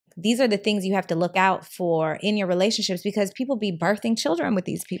these are the things you have to look out for in your relationships, because people be birthing children with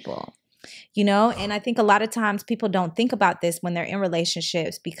these people. You know, and I think a lot of times people don't think about this when they're in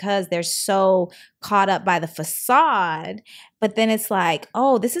relationships because they're so caught up by the facade. But then it's like,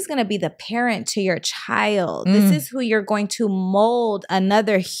 oh, this is going to be the parent to your child. This is who you're going to mold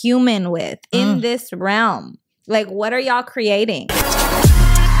another human with in this realm. Like, what are y'all creating?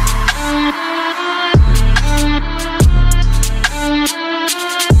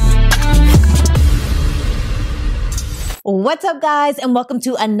 What's up, guys, and welcome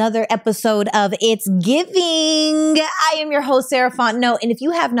to another episode of It's Giving. I am your host, Sarah Fontenot, and if you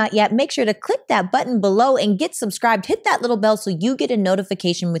have not yet, make sure to click that button below and get subscribed. Hit that little bell so you get a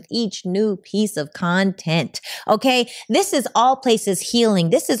notification with each new piece of content, okay? This is all places healing.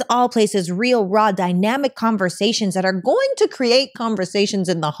 This is all places real, raw, dynamic conversations that are going to create conversations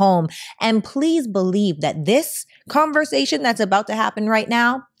in the home. And please believe that this conversation that's about to happen right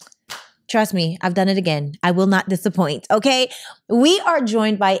now, trust me, I've done it again. I will not disappoint, okay? We are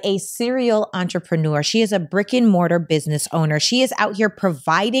joined by a serial entrepreneur. She is a brick and mortar business owner. She is out here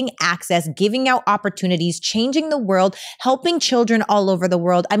providing access, giving out opportunities, changing the world, helping children all over the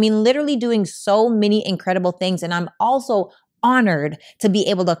world. I mean, literally doing so many incredible things. And I'm also honored to be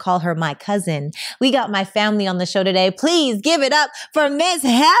able to call her my cousin. We got my family on the show today. Please give it up for Miss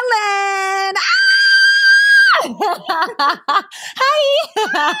Helen.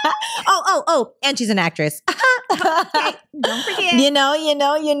 Hi. Oh, and she's an actress. Okay, don't forget. You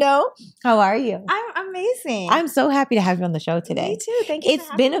know. How are you? I'm amazing. I'm so happy to have you on the show today. Me too. Thank you. It's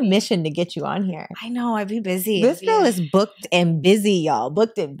been a mission to get you on here. I know. I'd be busy. This girl is booked and busy, y'all.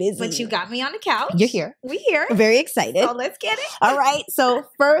 Booked and busy. But you got me on the couch. You're here. We here. Very excited. So let's get it. All right. So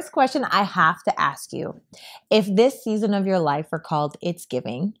first question I have to ask you. If this season of your life were called It's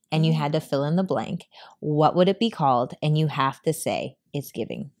Giving and you had to fill in the blank, what would it be called? And you have to say It's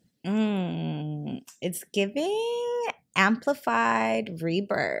Giving. It's giving amplified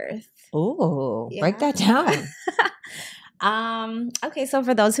rebirth. Ooh, Yeah. break that down. Okay, so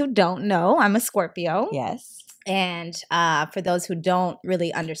for those who don't know, I'm a Scorpio. Yes. And for those who don't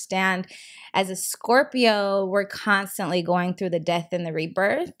really understand, as a Scorpio, we're constantly going through the death and the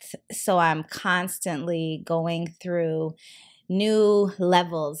rebirth. So I'm constantly going through new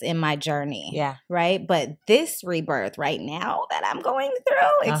levels in my journey. Yeah. Right. But this rebirth right now that I'm going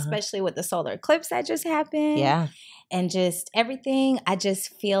through, especially with the solar eclipse that just happened. Yeah. And just everything, I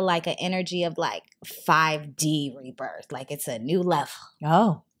just feel like an energy of like 5D rebirth. Like it's a new level.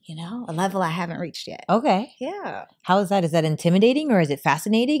 Oh. You know, a level I haven't reached yet. Okay. Yeah. How is that? Is that intimidating or is it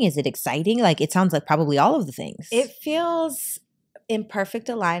fascinating? Is it exciting? Like it sounds like probably all of the things. It feels in perfect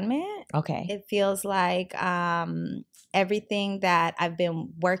alignment. Okay. It feels like everything that I've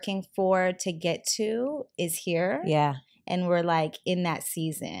been working for to get to is here. Yeah. And we're like in that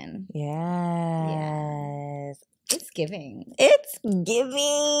season. Yes. It's giving. It's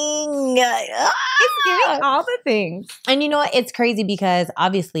giving. It's giving all the things. And you know what? It's crazy because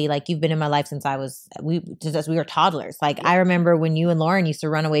obviously, like, you've been in my life since we were toddlers. Like, I remember when you and Lauren used to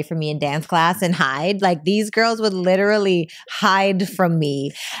run away from me in dance class and hide. Like, these girls would literally hide from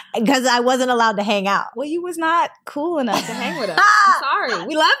me because I wasn't allowed to hang out. Well, you was not cool enough to hang with us. I'm sorry.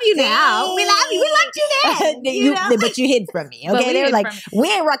 We love you now. We love you. We loved you then. But you hid from me. Okay. They were like, we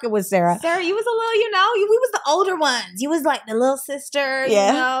ain't rocking with Sarah. Sarah, you was a little, we was the older ones. You was like the little sister,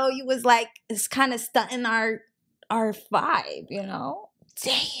 you was like, it's kind of stunting our vibe,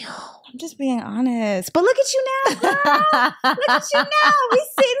 Damn. I'm just being honest. But look at you now, girl. Look at you now. We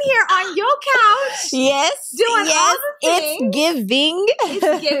sitting here on your couch. Yes. Doing all the things. It's giving.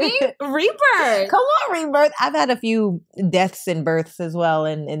 It's giving rebirth. Come on, rebirth. I've had a few deaths and births as well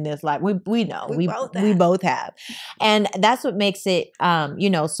in this life. We know. We both have. And that's what makes it,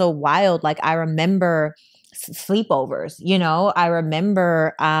 so wild. Like, I remember sleepovers, I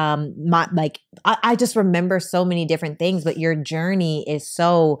remember I just remember so many different things, but your journey is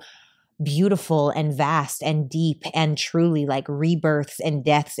so beautiful and vast and deep and truly like rebirths and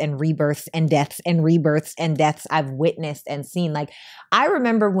deaths and rebirths and deaths and rebirths and deaths I've witnessed and seen. Like, I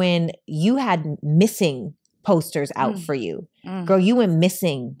remember when you had missing posters out for you. Girl, you went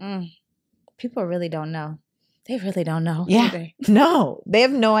missing. People really don't know. They really don't know. Yeah. No, they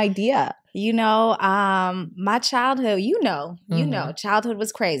have no idea. My childhood, childhood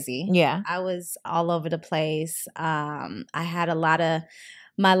was crazy. Yeah. I was all over the place. I had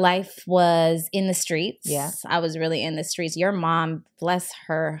my life was in the streets. Yeah. I was really in the streets. Your mom, bless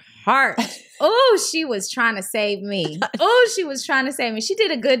her heart. She was trying to save me. She was trying to save me. She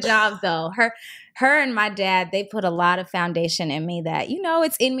did a good job though. her and my dad, they put a lot of foundation in me that,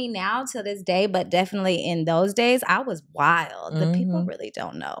 it's in me now to this day, but definitely in those days, I was wild. The people really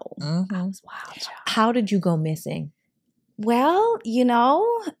don't know. I was wild, child. How did you go missing? Well,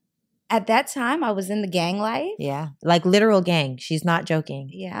 at that time, I was in the gang life. Yeah. Like literal gang. She's not joking.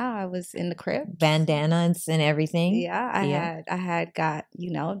 Yeah, I was in the crib. Bandanas and everything. Yeah, I had got,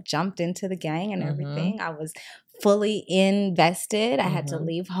 jumped into the gang and everything. I was fully invested. I had to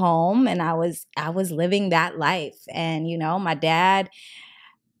leave home and I was living that life. And, my dad,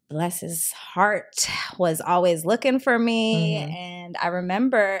 bless his heart, was always looking for me. And I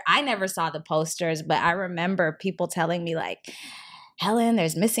remember, I never saw the posters, but I remember people telling me like, Helen,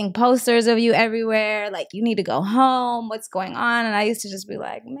 there's missing posters of you everywhere. Like, you need to go home. What's going on? And I used to just be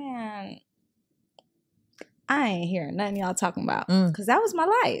like, man, I ain't hearing nothing y'all talking about. Because that was my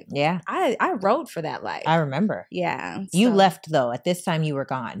life. Yeah. I wrote for that life. I remember. Yeah. You left, though. At this time, you were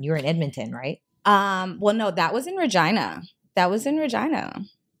gone. You were in Edmonton, right? Well, no, that was in Regina. That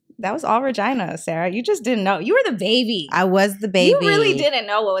was all Regina, Sarah. You just didn't know. You were the baby. I was the baby. You really didn't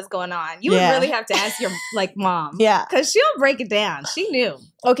know what was going on. You would really have to ask your mom. Yeah. Because she'll break it down. She knew.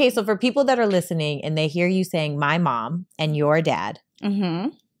 Okay, so for people that are listening and they hear you saying my mom and your dad,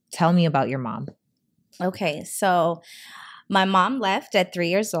 tell me about your mom. Okay, so my mom left at 3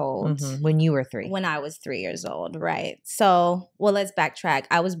 years old. When you were 3. When I was 3 years old, right. So, well, let's backtrack.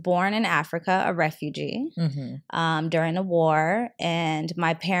 I was born in Africa, a refugee, during the war. And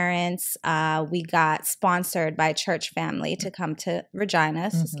my parents, we got sponsored by a church family to come to Regina,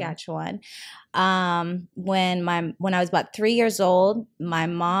 Saskatchewan. When I was about 3 years old, my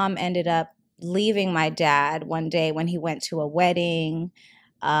mom ended up leaving my dad one day when he went to a wedding,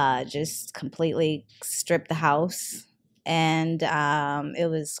 just completely stripped the house. And it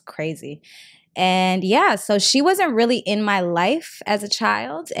was crazy. And yeah, so she wasn't really in my life as a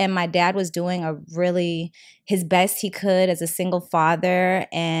child. And my dad was doing his best he could as a single father.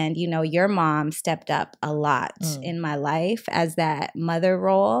 And, your mom stepped up a lot in my life as that mother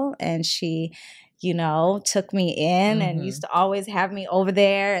role. And she, took me in and used to always have me over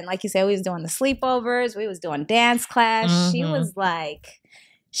there. And like you said, we was doing the sleepovers. We was doing dance class.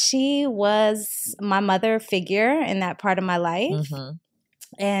 She was my mother figure in that part of my life.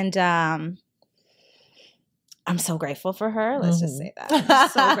 And I'm so grateful for her. Let's just say that. I'm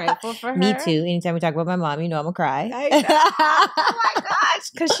so grateful for her. Me too. Anytime we talk about my mom, I'm going to cry. I know. Oh my gosh.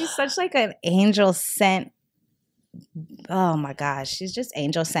 Because she's such like an angel sent. Oh my gosh. She's just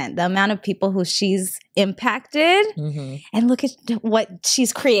angel sent. The amount of people who she's impacted and look at what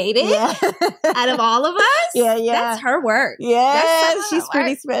she's created out of all of us. Yeah. That's her work. Yeah. She's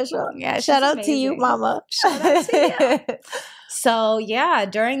pretty special. Yeah. Shout out to you, mama. Shout out to you. So yeah,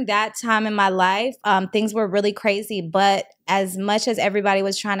 during that time in my life, things were really crazy. But as much as everybody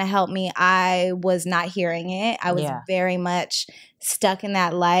was trying to help me, I was not hearing it. I was very much stuck in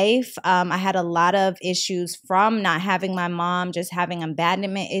that life. I had a lot of issues from not having my mom, just having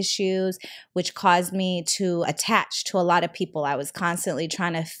abandonment issues, which caused me to attach to a lot of people. I was constantly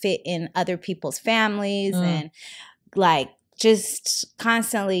trying to fit in other people's families and like just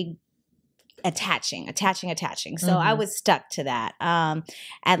constantly attaching. So I was stuck to that.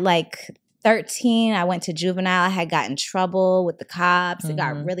 At like 13, I went to juvenile. I had gotten in trouble with the cops. It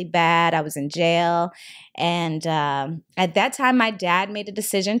got really bad. I was in jail. And at that time, my dad made a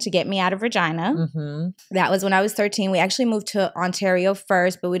decision to get me out of Regina. That was when I was 13. We actually moved to Ontario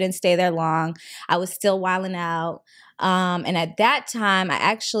first, but we didn't stay there long. I was still wilding out. And at that time, I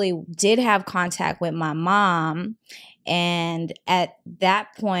actually did have contact with my mom. And at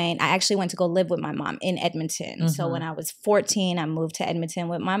that point, I actually went to go live with my mom in Edmonton. So when I was 14, I moved to Edmonton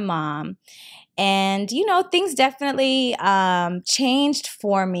with my mom. And, things definitely changed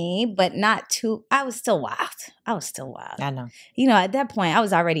for me, but not too. I was still wild. I know. At that point, I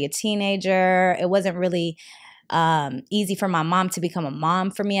was already a teenager. It wasn't really easy for my mom to become a mom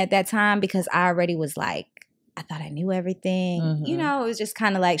for me at that time because I already was like, I thought I knew everything. It was just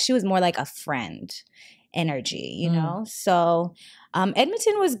kind of like, she was more like a friend energy, So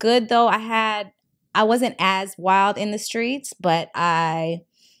Edmonton was good though. I wasn't as wild in the streets, but I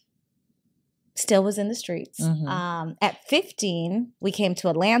still was in the streets. At 15, we came to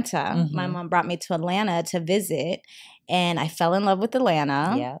Atlanta. My mom brought me to Atlanta to visit and I fell in love with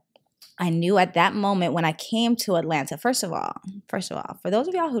Atlanta. Yeah. I knew at that moment when I came to Atlanta, first of all, for those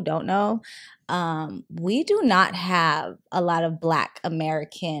of y'all who don't know, we do not have a lot of Black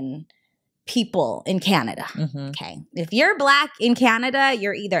American people in Canada. Okay. If you're Black in Canada,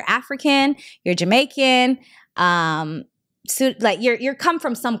 you're either African, you're Jamaican, so like you're come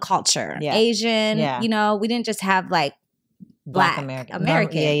from some culture, Asian, we didn't just have like Black American.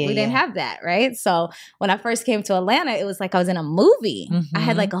 American. We didn't have that, right? So when I first came to Atlanta, it was like I was in a movie. I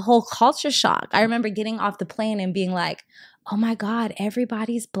had like a whole culture shock. I remember getting off the plane and being like, oh my God,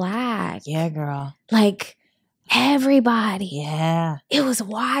 everybody's Black. Yeah, girl. Like everybody. Yeah. It was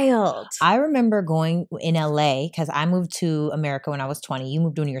wild. I remember going in LA because I moved to America when I was 20. You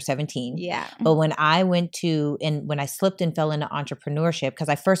moved when you were 17. Yeah. But when I went to, and when I slipped and fell into entrepreneurship, because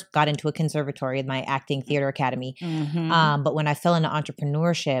I first got into a conservatory in my acting theater academy. But when I fell into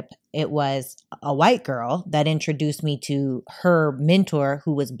entrepreneurship, it was a white girl that introduced me to her mentor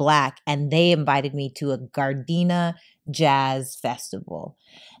who was Black. And they invited me to a Gardena Jazz Festival.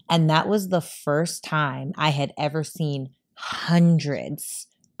 And that was the first time I had ever seen hundreds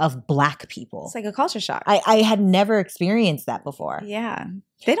of Black people. It's like a culture shock. I had never experienced that before. Yeah.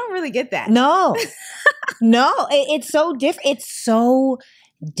 They don't really get that. No. No. It's so different. It's so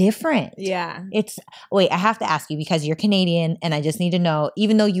different. Yeah. Wait, I have to ask you because you're Canadian and I just need to know,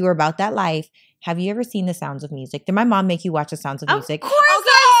 even though you were about that life, have you ever seen The Sounds of Music? Did my mom make you watch The Sounds of Music? Of course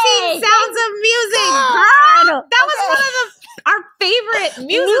I've seen Sounds of Music, girl. That was one of our favorite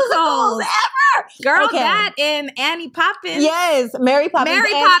musicals ever. Girl, that and Annie Poppins. Yes, Mary Poppins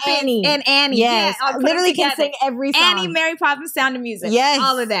and Annie. And Annie. Yes, Yeah, literally can sing every song. Annie, Mary Poppins, Sound of Music. Yes.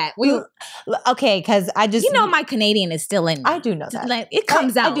 All of that. Okay, because I just... You know my Canadian is still in me. I do know that. Like, it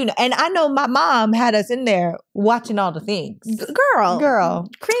comes out. I do know. And I know my mom had us in there watching all the things. Girl.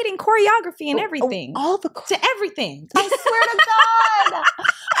 Creating choreography and everything. All the... To everything. I swear to God.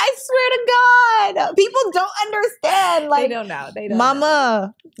 I swear to God. People don't understand. Like, they don't know. They don't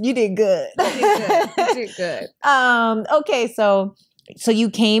Mama, you did good. You did good. Okay, so you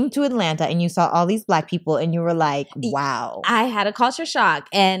came to Atlanta and you saw all these Black people and you were like, wow. I had a culture shock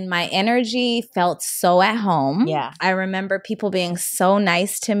and my energy felt so at home. Yeah. I remember people being so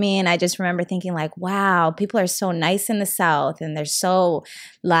nice to me and I just remember thinking like, wow, people are so nice in the South and they're so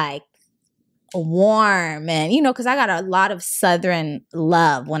like warm and, you know, because I got a lot of Southern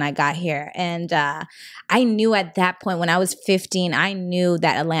love when I got here. And I knew at that point when I was 15, I knew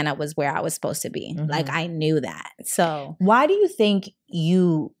that Atlanta was where I was supposed to be. Like I knew that. So why do you think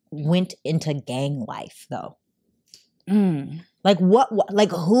you went into gang life though? Like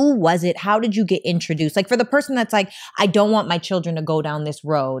who was it? How did you get introduced? Like for the person that's like, I don't want my children to go down this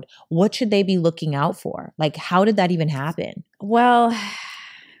road, what should they be looking out for? Like, how did that even happen? Well,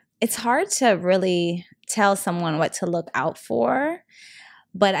 it's hard to really tell someone what to look out for.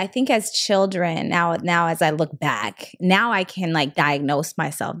 But I think as children, now as I look back, now I can like diagnose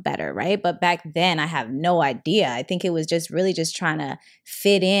myself better, right? But back then I have no idea. I think it was just really just trying to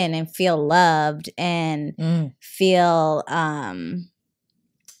fit in and feel loved and feel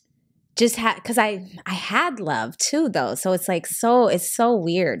because I had love too though. So it's like it's so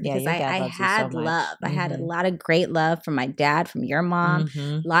weird because I had love. I had a lot of great love from my dad, from your mom,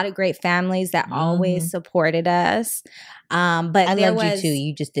 a lot of great families that always supported us. But I loved you too.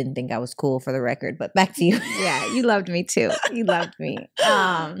 You just didn't think I was cool for the record, but back to you. Yeah, you loved me too. You loved me.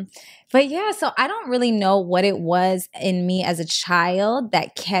 But yeah, so I don't really know what it was in me as a child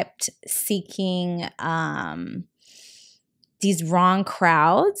that kept seeking these wrong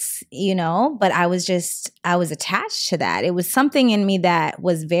crowds, you know, but I was attached to that. It was something in me that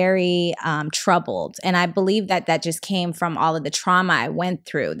was very troubled. And I believe that just came from all of the trauma I went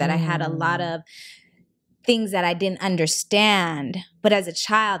through, that I had a lot of things that I didn't understand. But as a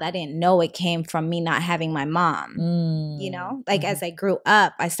child, I didn't know it came from me not having my mom, you know, like as I grew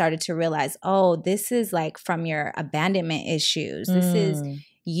up, I started to realize, oh, this is like from your abandonment issues. This is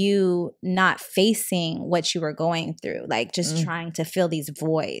you not facing what you were going through, like just trying to fill these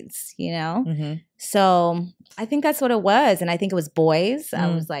voids, you know? So I think that's what it was. And I think it was boys.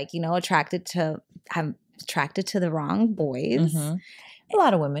 I was like, you know, attracted to the wrong boys. A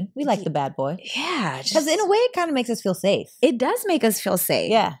lot of women. We like the bad boy. Yeah. Because in a way, it kind of makes us feel safe. It does make us feel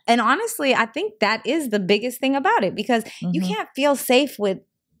safe. Yeah. And honestly, I think that is the biggest thing about it because you can't feel safe with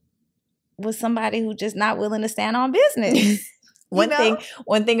somebody who's just not willing to stand on business.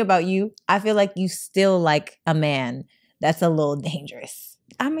 One thing about you, I feel like you still like a man that's a little dangerous.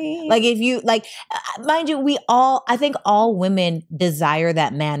 I mean, like if you like, mind you, I think all women desire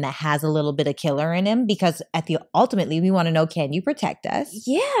that man that has a little bit of killer in him because ultimately we want to know, can you protect us?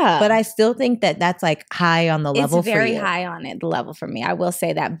 Yeah. But I still think that's like high on the level for you. It's very high on the level for me. I will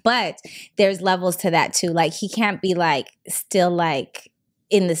say that. But there's levels to that too. Like he can't be like still like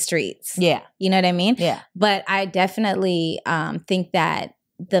in the streets. Yeah. You know what I mean? Yeah. But I definitely think that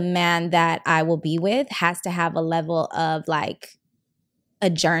the man that I will be with has to have a level of like a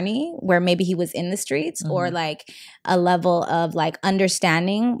journey where maybe he was in the streets or like a level of like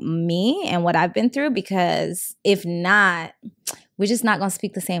understanding me and what I've been through, because if not, we're just not going to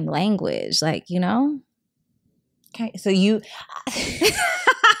speak the same language, like, you know? Okay. So you,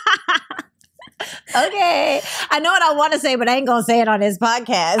 okay. I know what I want to say, but I ain't going to say it on this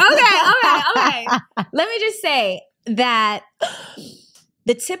podcast. Okay. Let me just say that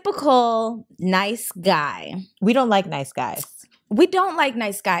the typical nice guy. We don't like nice guys. We don't like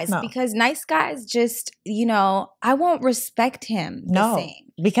nice guys because nice guys just, you know, I won't respect him the same.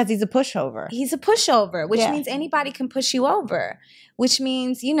 Because he's a pushover. He's a pushover, which means anybody can push you over, which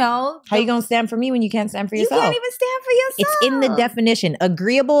means, you know. How you going to stand for me when you can't stand for yourself? You can't even stand for yourself. It's in the definition,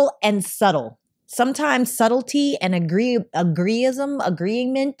 agreeable and subtle. Sometimes subtlety and agreement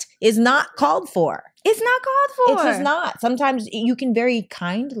is not called for. It's not called for. It's just not. Sometimes you can very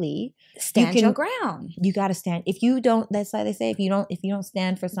kindly stand your ground. You got to stand. If you don't, that's why they say if you don't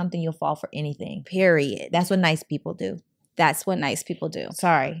stand for something, you'll fall for anything. Period. That's what nice people do. That's what nice people do.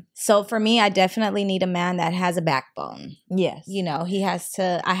 Sorry. So for me, I definitely need a man that has a backbone. Yes. You know,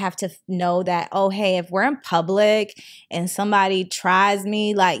 I have to know that, oh, hey, if we're in public and somebody tries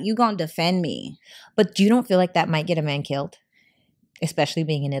me, like, you gonna defend me. But you don't feel like that might get a man killed? Especially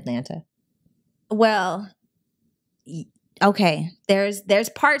being in Atlanta. Well, okay, there's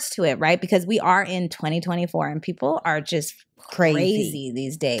parts to it, right? Because we are in 2024 and people are just crazy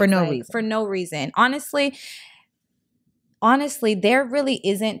these days. For no reason. For no reason. Honestly, there really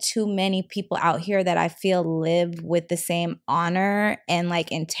isn't too many people out here that I feel live with the same honor and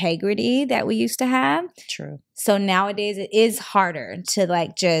like integrity that we used to have. True. So nowadays it is harder to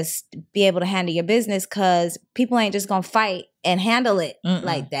like just be able to handle your business because people ain't just gonna fight and handle it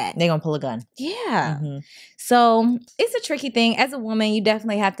like that. They're gonna pull a gun. Yeah. So it's a tricky thing. As a woman, you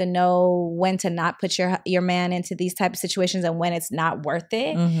definitely have to know when to not put your man into these type of situations and when it's not worth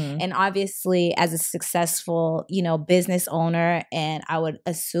it. And obviously, as a successful, you know, business owner, and I would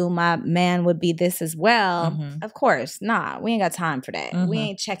assume my man would be this as well. Of course, we ain't got time for that. We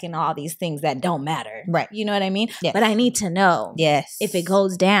ain't checking all these things that don't matter. Right. You know what I mean? Yes. But I need to know. Yes. If it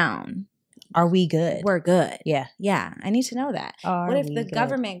goes down. Are we good? We're good. Yeah. Yeah. I need to know that. What if the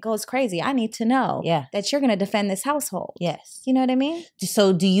government goes crazy? I need to know that you're going to defend this household. Yes. You know what I mean?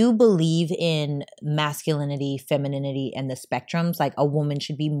 So do you believe in masculinity, femininity, and the spectrums? Like a woman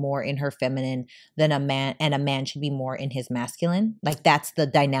should be more in her feminine than a man, and a man should be more in his masculine? Like that's the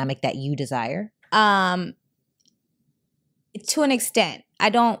dynamic that you desire? To an extent. I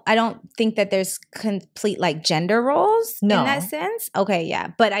don't think that there's complete like gender roles in that sense. Okay, yeah.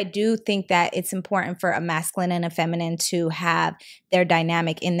 But I do think that it's important for a masculine and a feminine to have their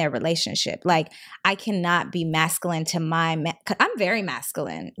dynamic in their relationship. Like I cannot be masculine to I'm very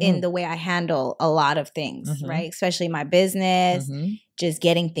masculine in the way I handle a lot of things, right? Especially my business, just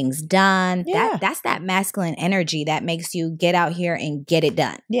getting things done. Yeah. That's that masculine energy that makes you get out here and get it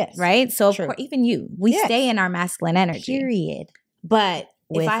done. Yes. Right? So for even you, we stay in our masculine energy. Period. But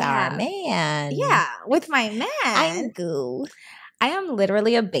with our man. Yeah, with my man. I'm goo. I am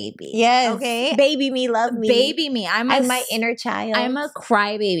literally a baby. Yes. Okay. Baby me, love me. Baby me. I'm my inner child. I'm a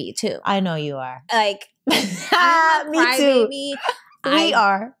crybaby too. I know you are. Like, me too. We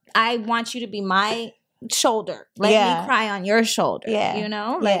are. I want you to be my shoulder. Let me cry on your shoulder. Yeah. You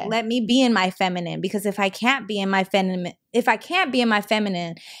know? Like let me be in my feminine, because if I can't be in my feminine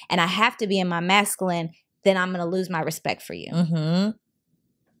and I have to be in my masculine, then I'm going to lose my respect for you.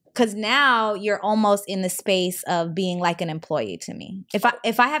 Because now you're almost in the space of being like an employee to me.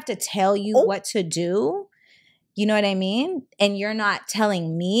 If I have to tell you what to do, you know what I mean? And you're not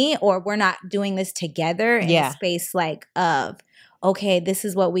telling me, or we're not doing this together in a space like of, okay, this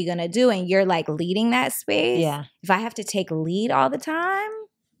is what we're going to do. And you're like leading that space. Yeah. If I have to take lead all the time,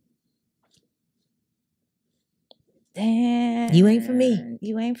 then you ain't for me.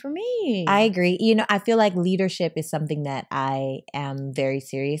 You ain't for me. I agree. You know, I feel like leadership is something that I am very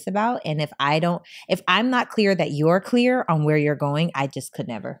serious about. And if I'm not clear that you're clear on where you're going, I just could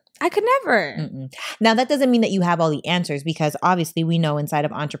never. I could never. Now, that doesn't mean that you have all the answers, because obviously we know inside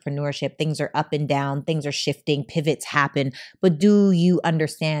of entrepreneurship, things are up and down, things are shifting, pivots happen. But do you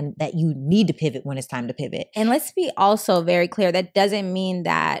understand that you need to pivot when it's time to pivot? And let's be also very clear. That doesn't mean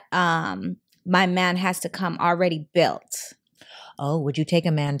that my man has to come already built. Oh, would you take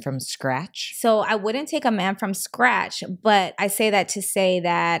a man from scratch? So I wouldn't take a man from scratch, but I say that to say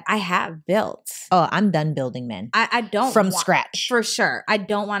that I have built. Oh, I'm done building men. I don't from scratch. For sure. I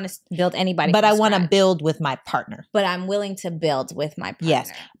don't want to build anybody but from I want to scratch. build with my partner. But I'm willing to build with my partner.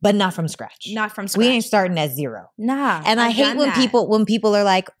 Yes, but not from scratch. Not from scratch. We ain't starting at zero. Nah. And I hate when people are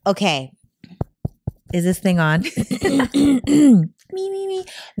like, okay, is this thing on? me.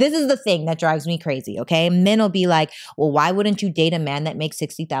 This is the thing that drives me crazy, okay? Men will be like, well, why wouldn't you date a man that makes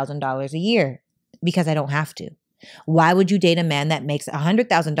 $60,000 a year? Because I don't have to. Why would you date a man that makes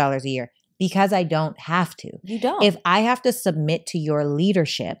 $100,000 a year? Because I don't have to. You don't. If I have to submit to your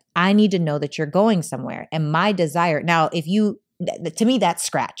leadership, I need to know that you're going somewhere. And my desire, now, to me, that's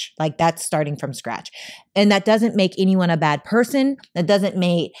scratch. Like that's starting from scratch. And that doesn't make anyone a bad person. That doesn't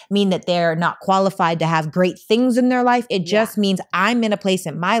mean that they're not qualified to have great things in their life. It just means I'm in a place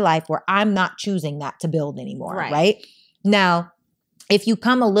in my life where I'm not choosing that to build anymore. Right? Now, if you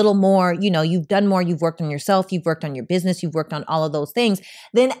come a little more, you've done more, you've worked on yourself, you've worked on your business, you've worked on all of those things,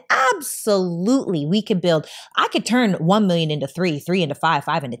 then absolutely we could build. I could turn 1 million into 3 into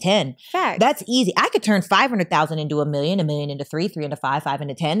 5 into 10. Fact. That's easy. I could turn 500,000 into a million into 3 into 5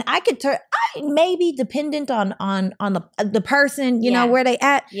 into 10. I could turn, maybe dependent on the person, where they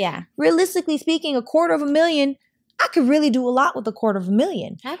at. Yeah. Realistically speaking, $250,000, I could really do a lot with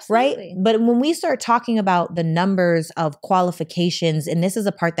 $250,000. Absolutely. Right? But when we start talking about the numbers of qualifications, and this is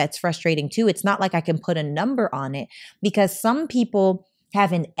a part that's frustrating too, it's not like I can put a number on it because some people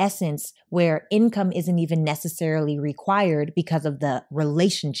have an essence where income isn't even necessarily required because of the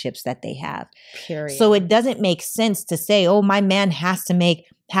relationships that they have. Period. So it doesn't make sense to say, oh, my man has to make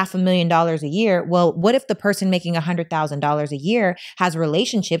 $500,000 a year. Well, what if the person making $100,000 a year has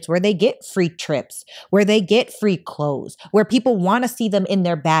relationships where they get free trips, where they get free clothes, where people want to see them in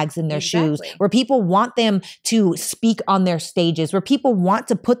their bags and their shoes, where people want them to speak on their stages, where people want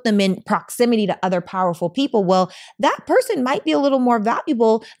to put them in proximity to other powerful people? Well, that person might be a little more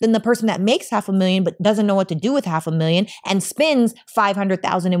valuable than the person that makes $500,000 but doesn't know what to do with $500,000 and spends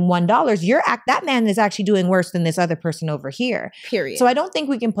 $500,001. That man is actually doing worse than this other person over here. Period. So I don't think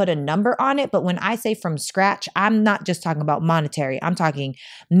we can put a number on it, but when I say from scratch, I'm not just talking about monetary. I'm talking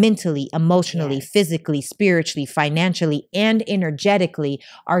mentally, emotionally, physically, spiritually, financially, and energetically.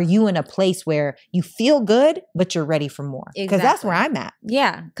 Are you in a place where you feel good, but you're ready for more? Because that's where I'm at.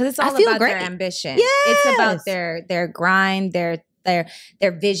 Yeah, because it's all about their ambition. It's about their grind, their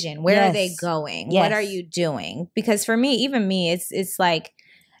vision. Where are they going? What are you doing? Because for me, even me, it's like,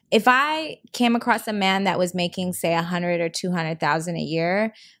 if I came across a man that was making, say, 100 or 200,000 a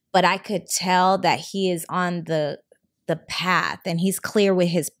year, but I could tell that he is on the path and he's clear with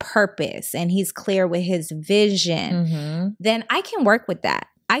his purpose and he's clear with his vision, then I can work with that.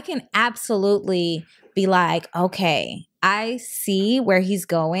 I can absolutely be like, okay, I see where he's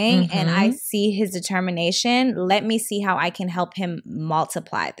going and I see his determination. Let me see how I can help him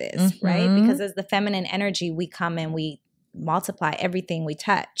multiply this, right? Because as the feminine energy, we come and we multiply everything we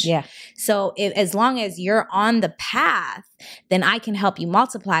touch. Yeah. So as long as you're on the path, then I can help you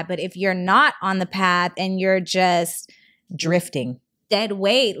multiply. But if you're not on the path and you're just drifting, dead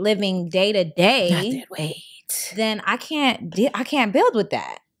weight, living day to day, then I can't build with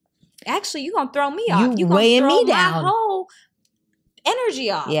that. Actually, you're gonna throw me off. You weighing me down. My whole energy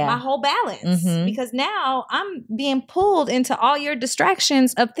off, my whole balance, because now I'm being pulled into all your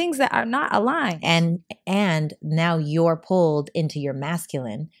distractions of things that are not aligned. And now you're pulled into your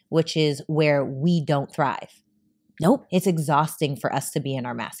masculine, which is where we don't thrive. Nope. It's exhausting for us to be in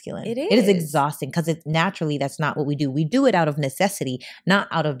our masculine. It is exhausting because naturally that's not what we do. We do it out of necessity, not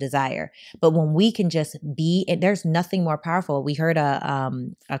out of desire. But when we can just be, there's nothing more powerful. We heard a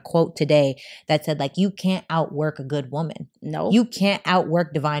quote today that said, like, you can't outwork a good woman. No. You can't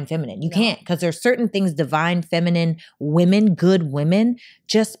outwork divine feminine. You can't, because there's certain things divine feminine women, good women,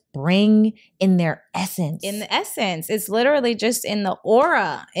 just bring in their essence. In the essence. It's literally just in the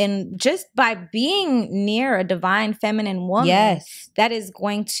aura. And just by being near a divine feminine woman, that is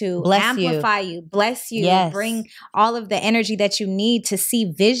going to amplify you, bless you, bring all of the energy that you need to see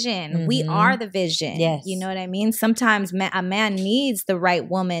vision. We are the vision. You know what I mean? Sometimes a man needs the right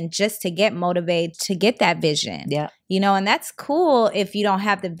woman just to get motivated to get that vision. Yeah. You know, and that's cool if you don't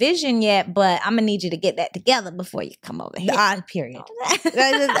have the vision yet, but I'm going to need you to get that together before you come over here. Period.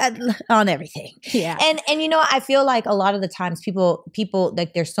 On everything. Yeah. And you know, I feel like a lot of the times people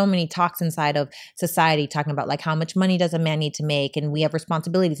like, there's so many talks inside of society talking about like how much money does a man need to make, and we have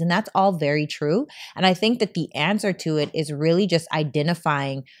responsibilities, and that's all very true. And I think that the answer to it is really just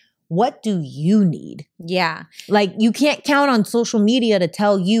identifying, what do you need? Yeah. Like, you can't count on social media to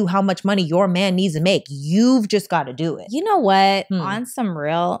tell you how much money your man needs to make. You've just got to do it. You know what? On some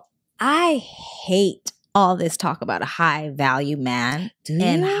real, I hate all this talk about a high value man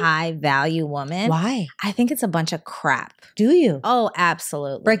and high value woman. Why? I think it's a bunch of crap. Do you? Oh,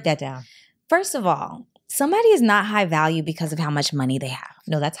 absolutely. Break that down. First of all, somebody is not high value because of how much money they have.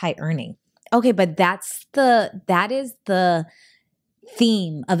 No, that's high earning. Okay, but that is the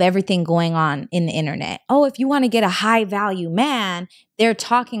theme of everything going on in the internet. Oh, if you want to get a high value man, they're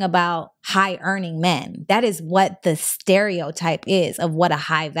talking about high earning men. That is what the stereotype is of what a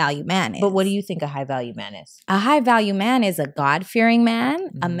high value man is. But what do you think a high value man is? A high value man is a God-fearing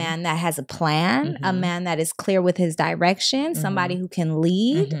man, a man that has a plan, a man that is clear with his direction, somebody who can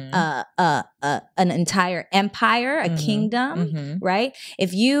lead an entire empire, a kingdom, right?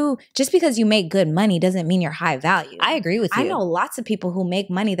 Just because you make good money doesn't mean you're high value. I agree with you. I know lots of people who make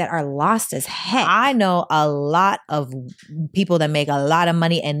money that are lost as heck. I know a lot of people that make a lot of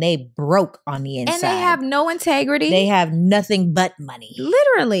money and they broke on the inside. And they have no integrity. They have nothing but money.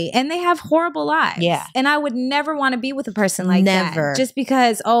 Literally. And they have horrible lives. Yeah. And I would never want to be with a person like that. Just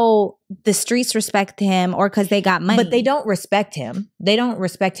because, the streets respect him or because they got money. But they don't respect him. They don't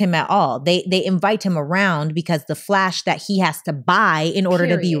respect him at all. They invite him around because the flash that he has to buy in order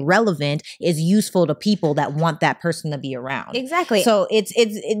to be relevant is useful to people that want that person to be around. Exactly. So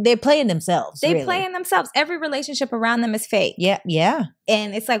they're playing themselves. They playing themselves. Every relationship around them is fake. Yeah. Yeah.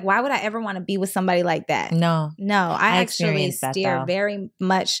 And it's like, why would I ever want to be with somebody like that? No. I actually steer very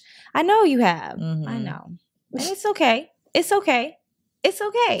much. I know you have. I know. And it's okay. It's okay. It's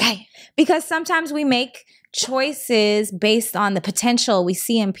okay. Because sometimes we make choices based on the potential we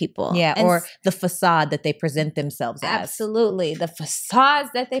see in people. Yeah, or the facade that they present themselves as. Absolutely. The facades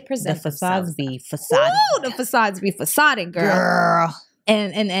that they present The facades themselves be facading. Ooh, the facades be facading, girl.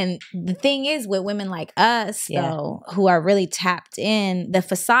 And the thing is with women like us, though, who are really tapped in, the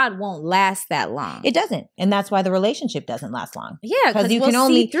facade won't last that long. It doesn't. And that's why the relationship doesn't last long. Yeah, because you can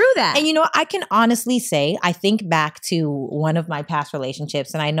only see through that. And I can honestly say, I think back to one of my past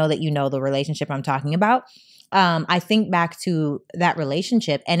relationships, and I know that you know the relationship I'm talking about. I think back to that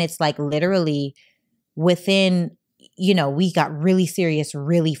relationship, and it's like literally within we got really serious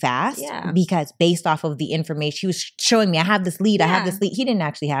really fast because based off of the information, he was showing me, I have this lead, I have this lead. He didn't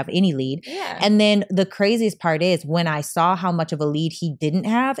actually have any lead. Yeah. And then the craziest part is when I saw how much of a lead he didn't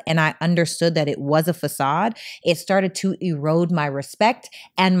have and I understood that it was a facade, it started to erode my respect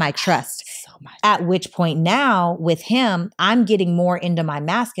and my trust. So much. At which point now with him, I'm getting more into my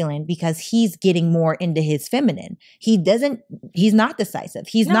masculine because he's getting more into his feminine. He's not decisive.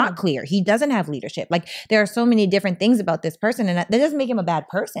 He's not clear. He doesn't have leadership. Like there are so many different things about this person, and that doesn't make him a bad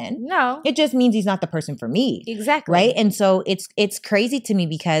person. No. It just means he's not the person for me. Exactly. Right? And so it's crazy to me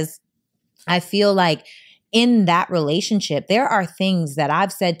because I feel like in that relationship, there are things that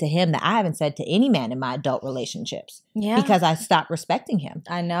I've said to him that I haven't said to any man in my adult relationships. Yeah. Because I stopped respecting him.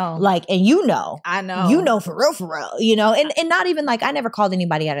 I know. Like, and I know. For real, and not even like I never called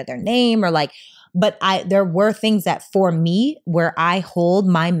anybody out of their name or like, but there were things that for me where I hold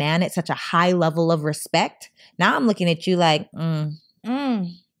my man at such a high level of respect. Now I'm looking at you like,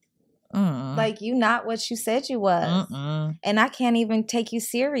 like you not what you said you was, and I can't even take you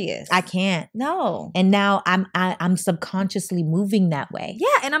serious. I can't. No. And now I'm subconsciously moving that way. Yeah,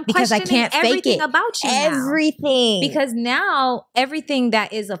 and I'm because I questioning can't fake everything it. about you. Everything. Because now everything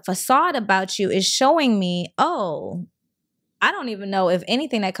that is a facade about you is showing me, I don't even know if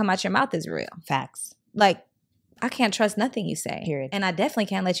anything that come out your mouth is real. Facts. Like, I can't trust nothing you say. Period. And I definitely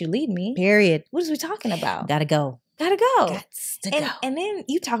can't let you lead me. Period. What is we talking about? Gotta go. Gotta go. Gots to go. And then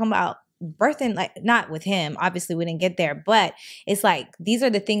you talking about birthing, like not with him. Obviously, we didn't get there, but it's like these are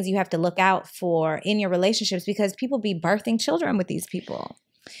the things you have to look out for in your relationships because people be birthing children with these people.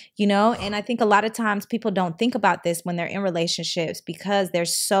 And I think a lot of times people don't think about this when they're in relationships because they're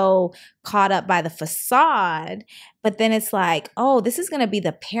so caught up by the facade. But then it's like, this is going to be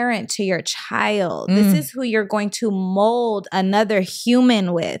the parent to your child. This is who you're going to mold another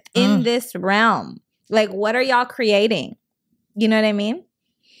human with in this realm. Like, what are y'all creating? You know what I mean?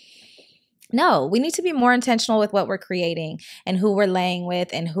 No, we need to be more intentional with what we're creating and who we're laying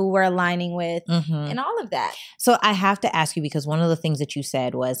with and who we're aligning with and all of that. So I have to ask you because one of the things that you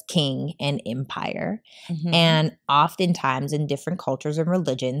said was king and empire. And oftentimes in different cultures and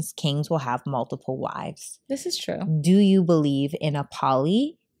religions, kings will have multiple wives. This is true. Do you believe in a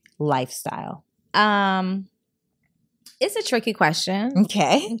poly lifestyle? It's a tricky question.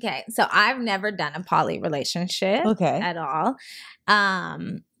 Okay. So I've never done a poly relationship at all.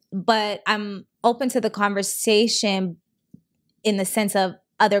 But I'm open to the conversation in the sense of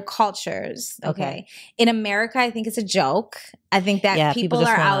other cultures. Okay. In America, I think it's a joke. I think that people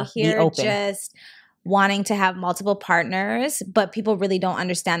are out here just wanting to have multiple partners, but people really don't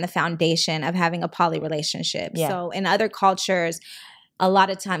understand the foundation of having a poly relationship. Yeah. So in other cultures, a lot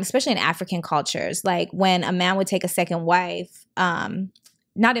of times, especially in African cultures, like when a man would take a second wife,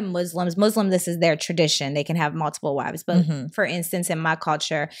 not in Muslim, this is their tradition. They can have multiple wives. But for instance, in my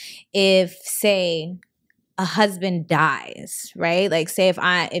culture, if say a husband dies, right? Like say if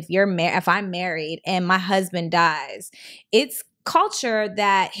I'm married and my husband dies, it's culture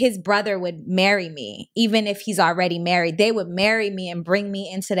that his brother would marry me, even if he's already married. They would marry me and bring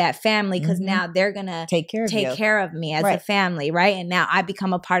me into that family because now they're gonna take care of me as a family, right? And now I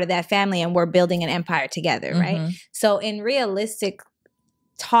become a part of that family and we're building an empire together, right? So in realistic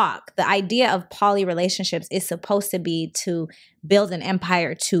talk, the idea of poly relationships is supposed to be to build an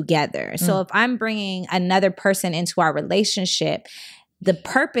empire together. So if I'm bringing another person into our relationship, the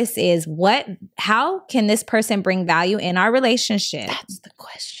purpose is how can this person bring value in our relationship? That's the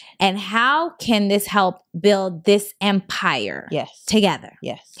question. And how can this help build this empire together?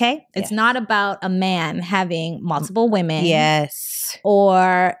 Yes. Okay? It's not about a man having multiple women. Yes.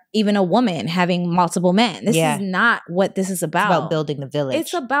 Or even a woman having multiple men. This is not what this is about. It's about building the village.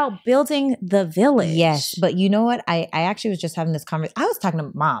 It's about building the village. Yes. But you know what? I actually was just having this conversation. I was talking to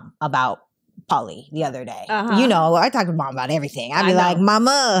Mom about poly the other day. You know, I talk to Mom about everything. I'd be like,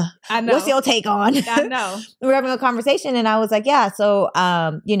 Mama, what's your take on? I know. We were having a conversation and I was like, yeah, so,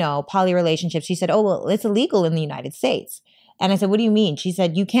 you know, poly relationships. She said, oh, well, it's illegal in the United States. And I said, what do you mean? She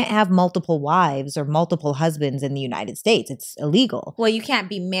said, you can't have multiple wives or multiple husbands in the United States. It's illegal. Well, you can't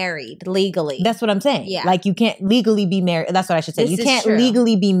be married legally. That's what I'm saying. Yeah. Like you can't legally be married. That's what I should say. You can't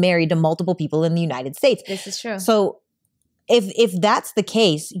legally be married to multiple people in the United States. This is true. So if that's the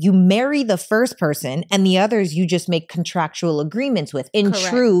case, you marry the first person and the others you just make contractual agreements with in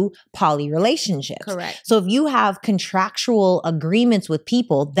true poly relationships. Correct. So if you have contractual agreements with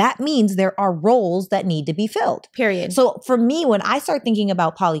people, that means there are roles that need to be filled. Period. So for me, when I start thinking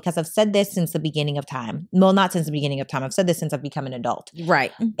about poly, because I've said this since the beginning of time. Well, not since the beginning of time. I've said this since I've become an adult.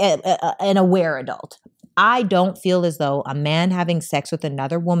 Right. An aware adult. I don't feel as though a man having sex with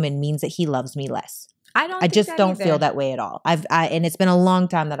another woman means that he loves me less. I just don't feel that way at all. And it's been a long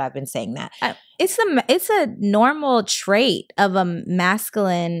time that I've been saying that. It's a normal trait of a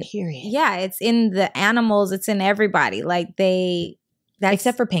masculine. Period. Yeah, it's in the animals. It's in everybody. Like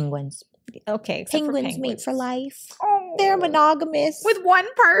except for penguins. Okay, penguins mate for life. Oh, they're monogamous with one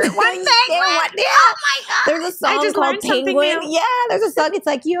thing. Oh my god! There's a song called Penguin. Yeah, there's a song. It's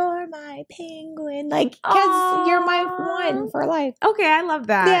like you're my penguin, like because you're my one for life. Okay, I love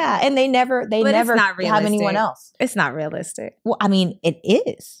that. Yeah, and they never have anyone else. It's not realistic. Well, I mean, it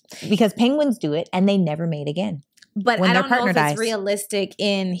is because penguins do it and they never mate again. But I don't know if it's realistic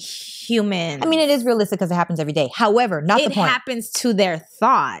in humans. I mean, it is realistic because it happens every day. However, not the point. It happens to their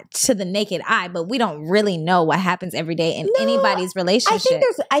thought, to the naked eye, but we don't really know what happens every day in anybody's relationship.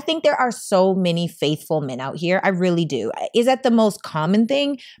 I think there are so many faithful men out here. I really do. Is that the most common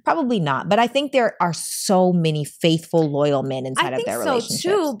thing? Probably not. But I think there are so many faithful, loyal men inside of their relationships. I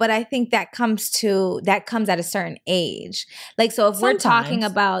think so too, but I think that comes at a certain age. Like, so if we're talking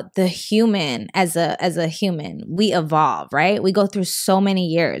about the human as a human, we evolve, right? We go through so many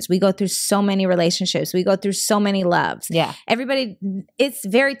years. We go through so many relationships. We go through so many loves. Yeah. Everybody, it's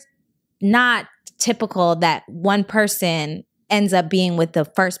very not typical that one person ends up being with the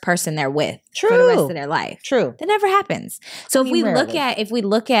first person they're with for the rest of their life. True. That never happens. So if we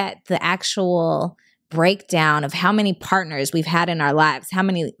look at the actual breakdown of how many partners we've had in our lives, how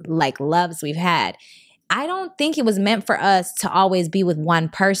many like loves we've had, I don't think it was meant for us to always be with one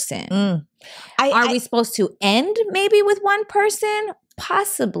person. Are we supposed to end maybe with one person?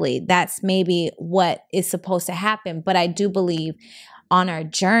 Possibly. That's maybe what is supposed to happen. But I do believe on our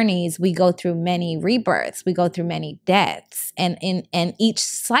journeys, we go through many rebirths. We go through many deaths. And in each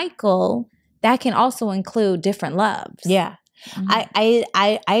cycle, that can also include different loves. Yeah. Mm-hmm.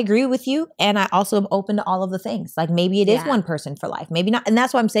 I agree with you. And I also am open to all of the things. Like maybe it is one person for life, maybe not. And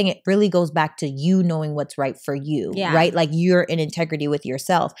that's why I'm saying it really goes back to you knowing what's right for you, right? Like you're in integrity with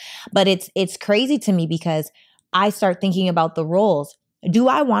yourself. But it's crazy to me because I start thinking about the roles. Do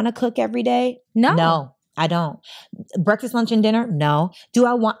I want to cook every day? No, I don't. Breakfast, lunch, and dinner? No.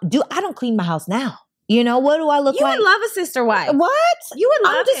 I don't clean my house now. You know, what do I look like? You would love a sister wife. What? You would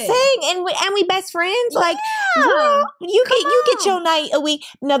love it. I'm just saying, and we best friends. Like, girl, you get your night a week.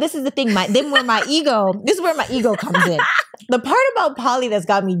 No, this is the thing. This is where my ego comes in. The part about poly that's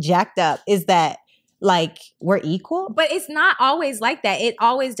got me jacked up is that like we're equal. But it's not always like that. It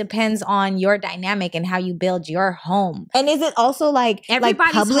always depends on your dynamic and how you build your home. And is it also like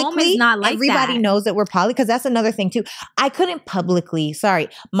everybody's home is not like everybody knows that we're poly? Because that's another thing too. I couldn't publicly, sorry,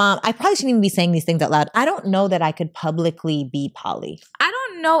 Mom, I probably shouldn't even be saying these things out loud. I don't know that I could publicly be poly. I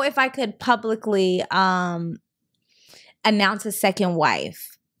don't know if I could publicly announce a second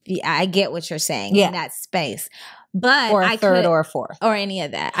wife. I get what you're saying in that space. But or a third or a fourth or any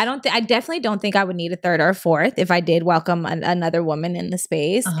of that. I definitely don't think I would need a third or a fourth if I did welcome another woman in the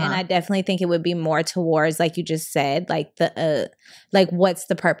space. And I definitely think it would be more towards, like you just said, like like what's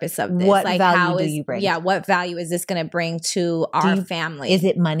the purpose of this? What like value do you bring? Yeah, what value is this going to bring to our family? Is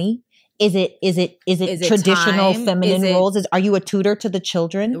it money? Is it traditional time? feminine roles? Are you a tutor to the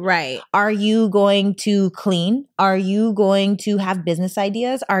children? Right. Are you going to clean? Are you going to have business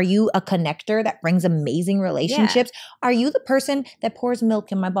ideas? Are you a connector that brings amazing relationships? Yeah. Are you the person that pours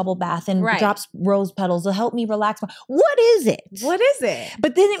milk in my bubble bath and drops rose petals to help me relax? What is it? What is it?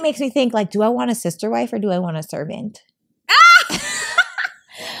 But then it makes me think, like, do I want a sister wife or do I want a servant?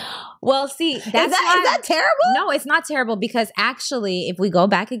 Well, see, is that terrible? No, it's not terrible, because actually, if we go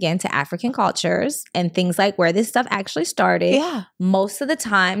back again to African cultures and things like where this stuff actually started, most of the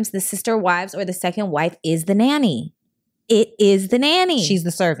times the sister wives or the second wife is the nanny. It is the nanny. She's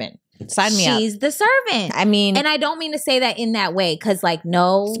the servant. Sign me up. She's the servant. I mean, and I don't mean to say that in that way, because, like,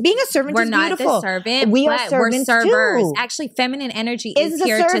 no, being a servant is beautiful. We're not the servant. We are servants, we're servers. too. Actually, feminine energy is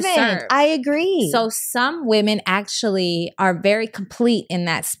here to serve. I agree. So some women actually are very complete in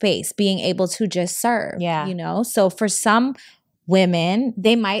that space, being able to just serve. Yeah, you know. So for some women,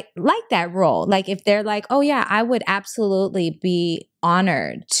 they might like that role. Like if they're like, oh yeah, I would absolutely be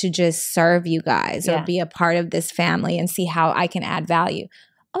honored to just serve you guys or be a part of this family and see how I can add value.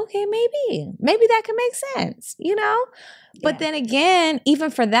 Okay, maybe that can make sense, you know? But then again,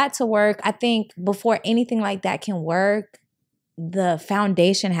 even for that to work, I think before anything like that can work, the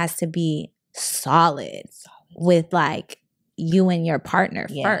foundation has to be solid. With like you and your partner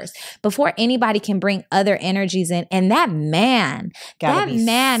first. Before anybody can bring other energies in. And that man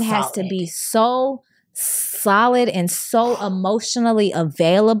has to be so solid and so emotionally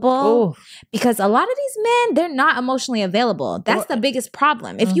available. Ooh. Because a lot of these men, they're not emotionally available. That's the biggest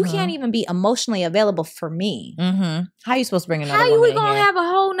problem. If you can't even be emotionally available for me, how are you supposed to bring another woman in? How you gonna have a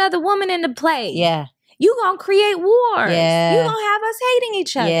whole nother woman in the play? Yeah. You gonna create wars. Yeah. You gonna have us hating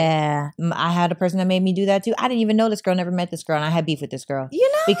each other. Yeah. I had a person that made me do that too. I didn't even know this girl, never met this girl, and I had beef with this girl. You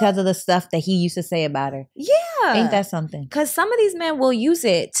know? Because of the stuff that he used to say about her. Yeah. Ain't that something? Because some of these men will use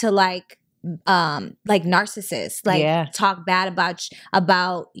it to like narcissists, like talk bad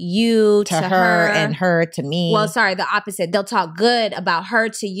about you to her and her to me. Well, sorry, the opposite. They'll talk good about her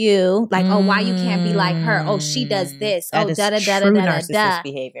to you, like, oh, why you can't be like her? Oh, she does this. That oh, is da da da true da da narcissist da.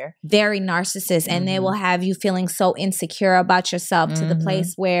 behavior. Very narcissist, and they will have you feeling so insecure about yourself to the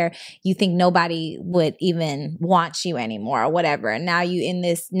place where you think nobody would even want you anymore or whatever. And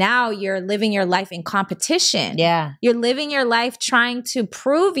now you're living your life in competition. Yeah, you're living your life trying to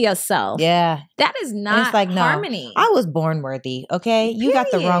prove yourself. Yeah. That is not it's like, harmony. No, I was born worthy, okay? You got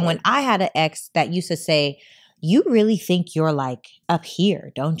the wrong one. I had an ex that used to say, you really think you're like up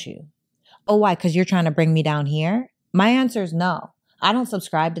here, don't you? Oh, why? Because you're trying to bring me down here? My answer is no. I don't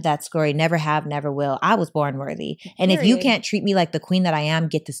subscribe to that story. Never have, never will. I was born worthy. And if you can't treat me like the queen that I am,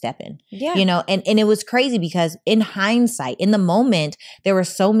 get to step in. Yeah. You know, and it was crazy because in hindsight, in the moment, there were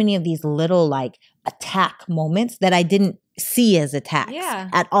so many of these little like attack moments that I didn't see as attacks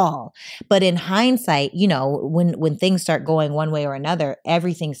at all. But in hindsight, you know, when things start going one way or another,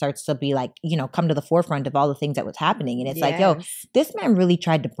 everything starts to be like, you know, come to the forefront of all the things that was happening. And it's like, yo, this man really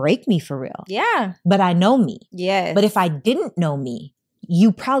tried to break me for real. Yeah. But I know me. Yeah. But if I didn't know me,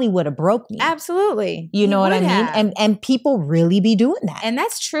 you probably would have broke me. Absolutely. You know what I mean? And people really be doing that. And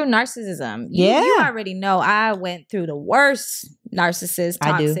that's true narcissism. You already know I went through the worst narcissist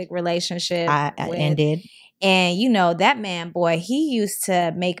toxic relationship. I ended. And you know, that man, boy, he used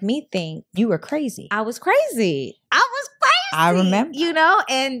to make me think you were crazy. I was crazy. I remember. You know,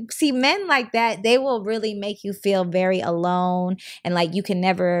 and see, men like that, they will really make you feel very alone and like you can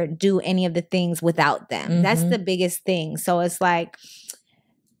never do any of the things without them. That's the biggest thing. So it's like,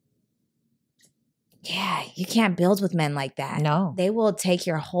 yeah, you can't build with men like that. No. They will take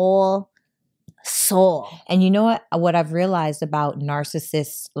your whole soul. And you know what I've realized about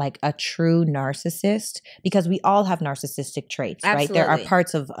narcissists, like a true narcissist, because we all have narcissistic traits, right? There are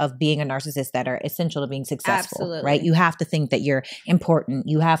parts of being a narcissist that are essential to being successful, right? You have to think that you're important.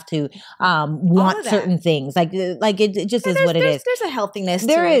 You have to want certain things. Like it just is what it is. There's a healthiness.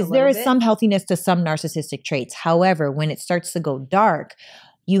 There is some healthiness to some narcissistic traits. However, when it starts to go dark,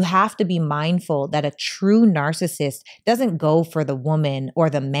 you have to be mindful that a true narcissist doesn't go for the woman or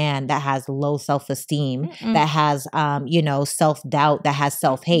the man that has low self-esteem, that has, self-doubt, that has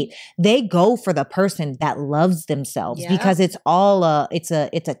self-hate. They go for the person that loves themselves because it's all it's a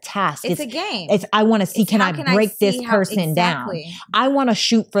task. It's a game. I want to see, can I break this person down? I want to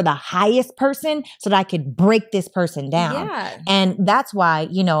shoot for the highest person so that I could break this person down. Yeah. And that's why,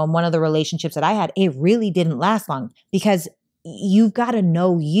 in one of the relationships that I had, it really didn't last long because you've got to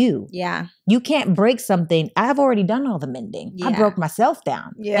know you. Yeah. You can't break something. I've already done all the mending. I broke myself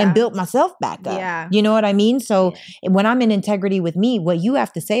down and built myself back up. Yeah. You know what I mean? So when I'm in integrity with me, what you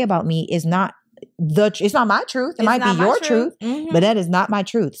have to say about me is not it's not my truth. It might be your truth, but that is not my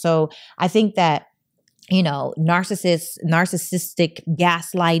truth. So I think that narcissistic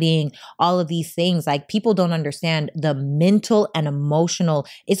gaslighting, all of these things, like people don't understand the mental and emotional,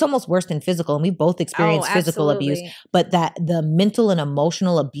 it's almost worse than physical. And we both experienced physical abuse, but that the mental and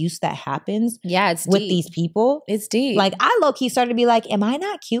emotional abuse that happens it's with deep. These people. It's deep. Like I low-key started to be like, am I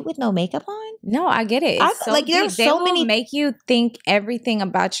not cute with no makeup on? No, I get it. It's so like deep. there's so many make you think everything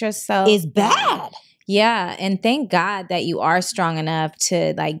about yourself is bad. Yeah. And thank God that you are strong enough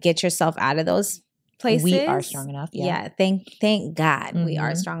to like get yourself out of those places. We are strong enough. Yeah. Thank God we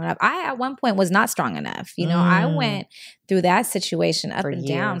are strong enough. I at one point was not strong enough. I went through that situation up and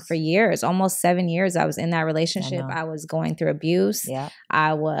down for years, almost 7 years. I was in that relationship. I was going through abuse. Yeah.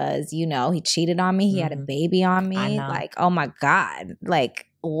 I was, he cheated on me. He had a baby on me. Like, oh my God. Like,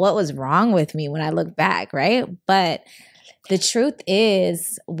 what was wrong with me when I look back, right? But the truth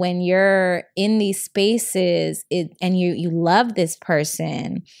is, when you're in these spaces and you love this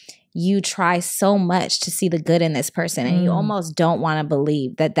person, you try so much to see the good in this person and you almost don't want to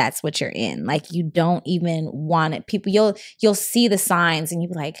believe that that's what you're in. Like you don't even want it. People, you'll see the signs and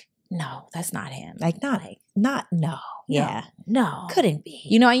you'll be like, no, that's not him. No. Yeah. No. Couldn't be.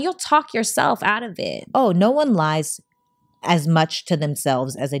 And you'll talk yourself out of it. Oh, no one lies as much to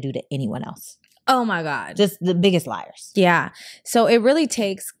themselves as they do to anyone else. Oh my God. Just the biggest liars. Yeah. So it really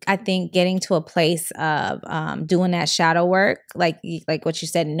takes, I think, getting to a place of doing that shadow work, like what you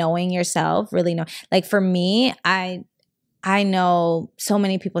said, knowing yourself, really know. Like for me, I know so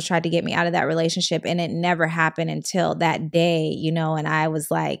many people tried to get me out of that relationship and it never happened until that day, and I was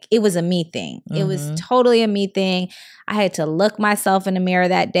like, it was a me thing. It was totally a me thing. I had to look myself in the mirror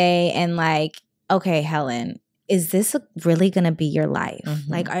that day and like, okay, Helen, is this really going to be your life?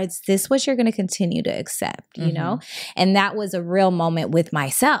 Like, is this what you're going to continue to accept, And that was a real moment with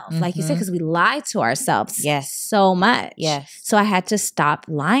myself, like you said, because we lie to ourselves so much. Yes. So I had to stop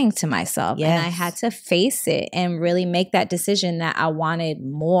lying to myself and I had to face it and really make that decision that I wanted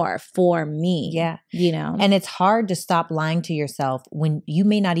more for me. Yeah. And it's hard to stop lying to yourself when you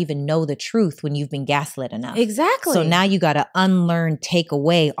may not even know the truth when you've been gaslit enough. Exactly. So now you got to unlearn, take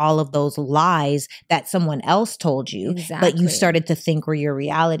away all of those lies that someone else told you, but you started to think were your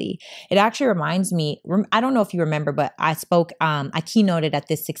reality. It actually reminds me, I don't know if you remember, but I spoke, I keynoted at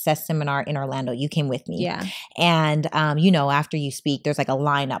this success seminar in Orlando. You came with me. Yeah. And, after you speak, there's like a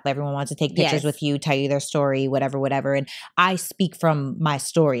lineup. Everyone wants to take pictures with you, tell you their story, whatever. And I speak from my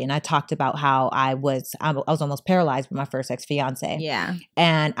story. And I talked about how I was almost paralyzed with my first ex-fiance. Yeah.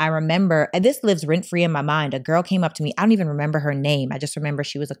 And I remember, and this lives rent-free in my mind. A girl came up to me. I don't even remember her name. I just remember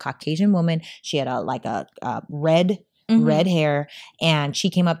she was a Caucasian woman. She had a red hair. And she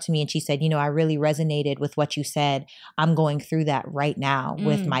came up to me and she said, I really resonated with what you said. I'm going through that right now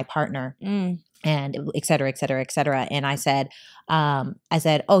with my partner. And et cetera, et cetera, et cetera. And I said,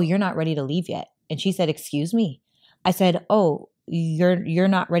 oh, you're not ready to leave yet. And she said, excuse me. I said, oh, you're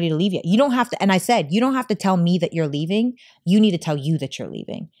not ready to leave yet. You don't have to. And I said, you don't have to tell me that you're leaving. You need to tell you that you're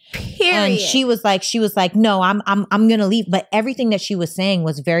leaving. Period. And she was like, no, I'm going to leave. But everything that she was saying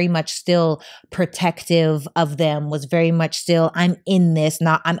was very much still protective of them, was very much still, I'm in this,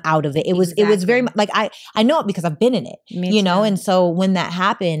 not I'm out of it. It was very much like, I know it because I've been in it, And so when that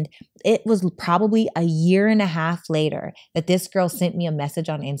happened, it was probably a year and a half later that this girl sent me a message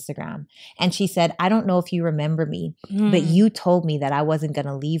on Instagram. And she said, I don't know if you remember me, but you told me that I wasn't going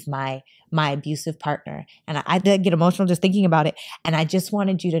to leave my abusive partner. And I did get emotional just thinking about it. And I just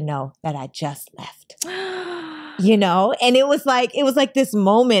wanted you to know that I just left, and it was like this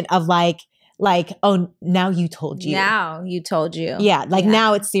moment of like, oh, now you told you. Now you told you. Yeah.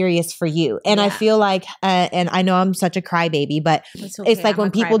 Now it's serious for you. And I feel like, and I know I'm such a crybaby, but it's like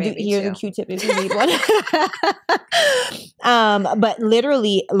when people do, here's a Q-tip if you need one. But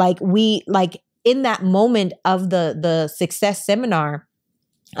literally in that moment of the success seminar,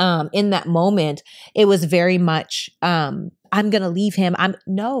 in that moment, it was very much, I'm going to leave him. And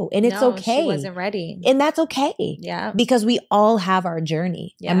it's okay. She wasn't ready. And that's okay. Yeah. Because we all have our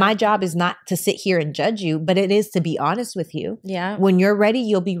journey. Yeah. And my job is not to sit here and judge you, but it is to be honest with you. Yeah. When you're ready,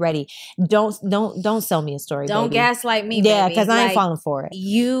 you'll be ready. Don't sell me a story, Don't baby. gaslight me, Yeah, baby. because I ain't falling for it.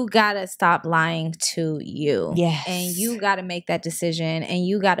 You got to stop lying to you. Yes. And you got to make that decision, and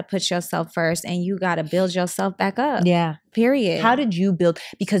you got to put yourself first, and you got to build yourself back up. Yeah. Period. How did you build?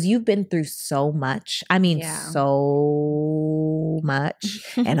 Because you've been through so much. I mean, so much.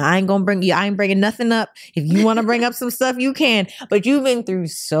 And I ain't bringing nothing up. If you want to bring up some stuff, you can. But you've been through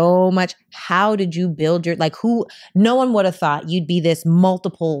so much. How did you build no one would have thought you'd be this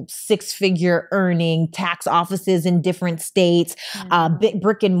multiple 6-figure earning, tax offices in different states, big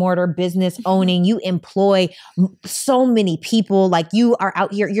brick and mortar business owning. You employ so many people. Like, you are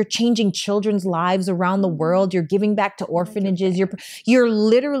out here, you're changing children's lives around the world. You're giving back to orphanages. You're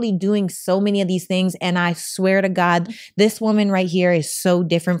literally doing so many of these things. And I swear to God, this woman right here is so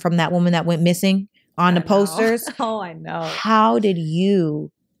different from that woman that went missing on the posters. Oh, I know. How did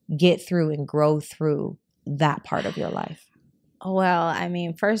you get through and grow through that part of your life? Well, I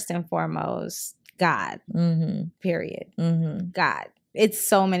mean, first and foremost, God, period. God. It's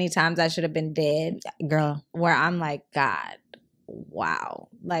so many times I should have been dead, girl, where I'm like, God, wow.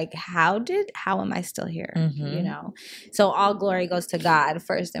 Like, how am I still here? You know? So all glory goes to God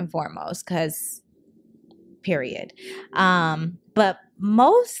first and foremost, because period. But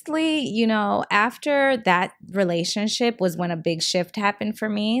mostly, you know, after that relationship was when a big shift happened for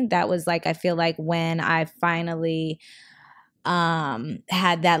me. That was like, I feel like when I finally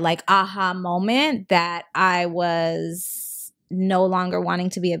had that like aha moment that I was no longer wanting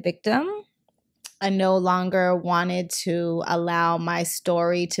to be a victim. I no longer wanted to allow my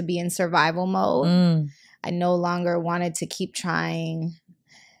story to be in survival mode. I no longer wanted to keep trying,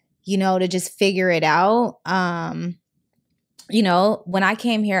 you know, to just figure it out. You know, when I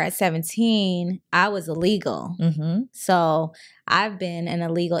came here at 17, I was illegal. So I've been an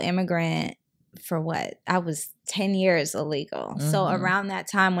illegal immigrant for I was 10 years illegal. So around that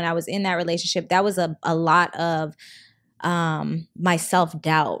time when I was in that relationship, that was a lot of my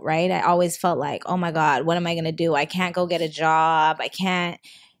self-doubt, right? I always felt like, oh my God, what am I going to do? I can't go get a job. I can't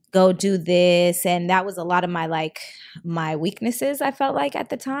go do this. And that was a lot of my weaknesses, I felt like, at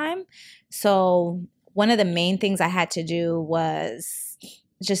the time. So one of the main things I had to do was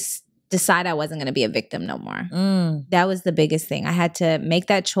just decide I wasn't going to be a victim no more. That was the biggest thing. I had to make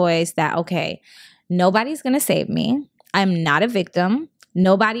that choice that, okay, nobody's going to save me. I'm not a victim.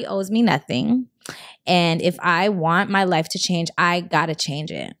 Nobody owes me nothing. And if I want my life to change, I got to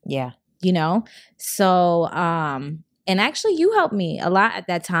change it. Yeah. You know? So, and actually you helped me a lot at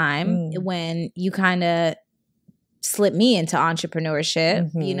that time when you kind of slipped me into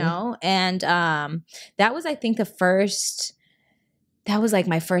entrepreneurship, you know? And that was, I think, that was like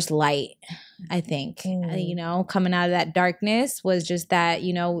my first light, I think, you know, coming out of that darkness was just that,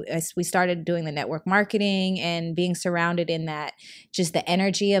 you know, as we started doing the network marketing and being surrounded in that, just the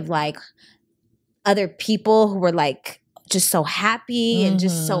energy of like other people who were like just so happy and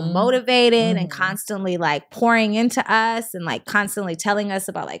just so motivated and constantly like pouring into us and like constantly telling us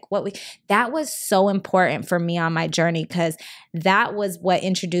about like that was so important for me on my journey, because that was what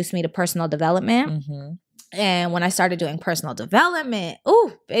introduced me to personal development. And when I started doing personal development,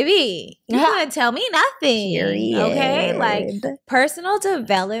 ooh, baby, you couldn't tell me nothing. Period. Okay? Like, personal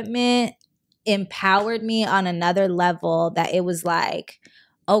development empowered me on another level that it was like,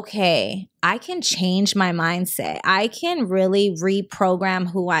 okay, I can change my mindset. I can really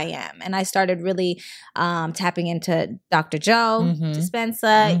reprogram who I am. And I started really tapping into Dr. Joe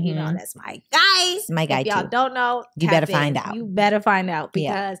Dispenza. You know, that's my guy. My guy, if y'all don't know, you better find out. You better find out,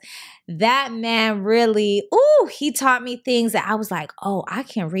 because that man really, he taught me things that I was like, oh, I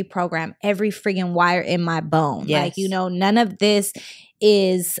can reprogram every friggin' wire in my bone. Yes. Like, you know, none of this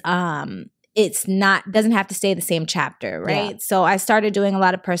is doesn't have to stay the same chapter, right? Yeah. So I started doing a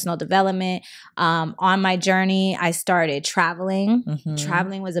lot of personal development. On my journey, I started traveling.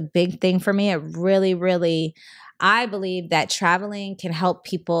 Traveling was a big thing for me. It really, really, I believe that traveling can help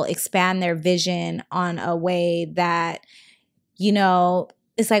people expand their vision on a way that, you know,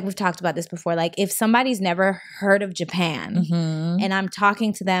 it's like we've talked about this before. Like, if somebody's never heard of Japan and I'm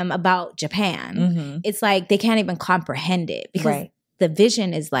talking to them about Japan, it's like they can't even comprehend it, because the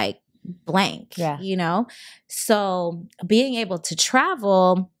vision is like blank, you know? So being able to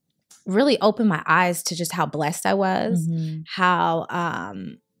travel really opened my eyes to just how blessed I was, how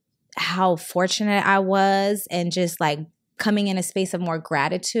fortunate I was, and just like coming in a space of more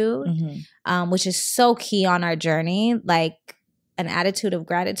gratitude, which is so key on our journey. Like, an attitude of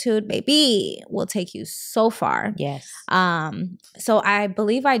gratitude, baby, will take you so far. Yes. So I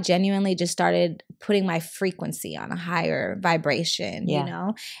believe I genuinely just started putting my frequency on a higher vibration, Yeah. you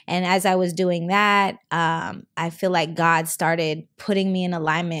know? And as I was doing that, I feel like God started putting me in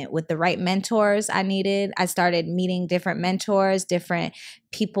alignment with the right mentors I needed. I started meeting different mentors, different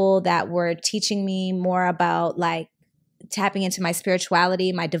people that were teaching me more about like tapping into my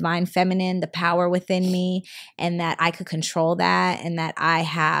spirituality, my divine feminine, the power within me, and that I could control that, and that I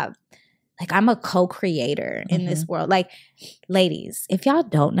have, like, I'm a co-creator in this world. Like, ladies, if y'all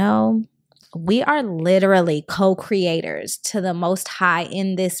don't know, we are literally co-creators to the Most High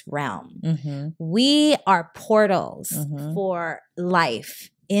in this realm. We are portals for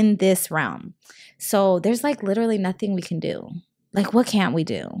life in this realm. So there's like literally nothing we can do. Like, what can't we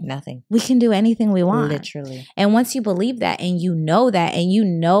do? Nothing. We can do anything we want. Literally. And once you believe that and you know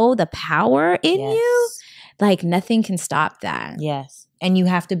the power in you, like nothing can stop that. Yes. And you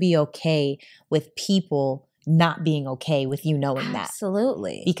have to be okay with people not being okay with you knowing that.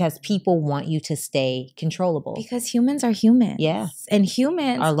 Absolutely. Because people want you to stay controllable. Because humans are humans. Yeah. And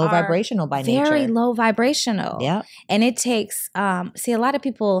humans are low vibrational by nature. Very low vibrational. Yeah. And it takes, see, a lot of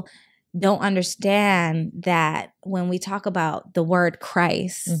people don't understand that when we talk about the word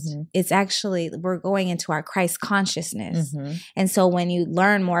Christ, it's actually, we're going into our Christ consciousness. And so when you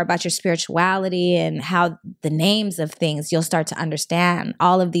learn more about your spirituality and how the names of things, you'll start to understand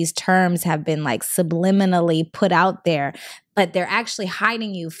all of these terms have been like subliminally put out there, but they're actually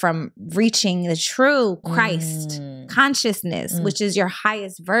hiding you from reaching the true Christ consciousness, which is your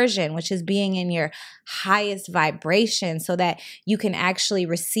highest version, which is being in your highest vibration, so that you can actually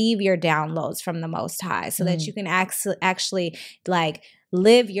receive your downloads from the Most High, so that you can actually like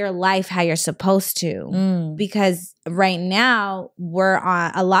live your life how you're supposed to. Because right now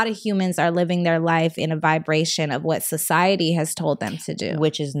a lot of humans are living their life in a vibration of what society has told them to do,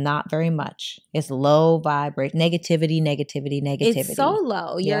 which is not very much. It's low vibrate, negativity. It's so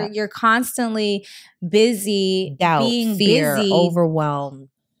low. You're constantly busy, doubt, being fear, busy, overwhelmed,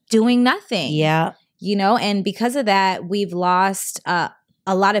 doing nothing. Yeah. You know, and because of that, we've lost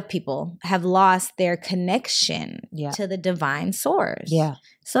a lot of people have lost their connection to the divine source. Yeah.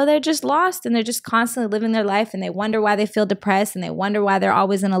 So they're just lost, and they're just constantly living their life, and they wonder why they feel depressed, and they wonder why they're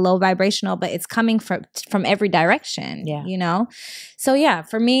always in a low vibrational, but it's coming from every direction, you know? So yeah,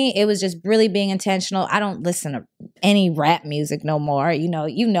 for me, it was just really being intentional. I don't listen to any rap music no more. You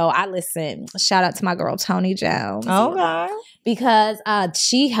know, I listen, shout out to my girl, Tony Jones. Okay. Because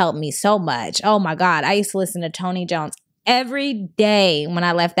she helped me so much. Oh my God. I used to listen to Tony Jones every day when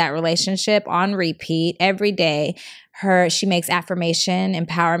I left that relationship, on repeat every day. She makes affirmation,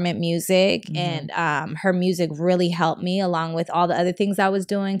 empowerment music, and her music really helped me, along with all the other things I was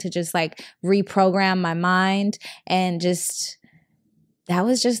doing, to just like reprogram my mind. And just, that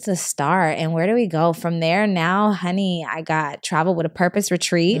was just the start. And where do we go from there? Now, honey, I got Travel with a Purpose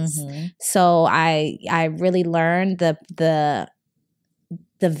retreats. So I really learned the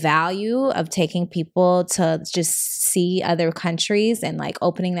value of taking people to just see other countries and like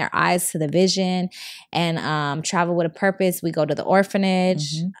opening their eyes to the vision. And Travel with a Purpose, we go to the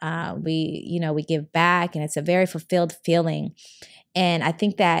orphanage. We give back, and it's a very fulfilled feeling. And I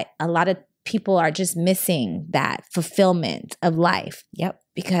think that a lot of people are just missing that fulfillment of life.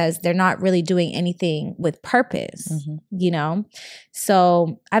 Because they're not really doing anything with purpose, you know?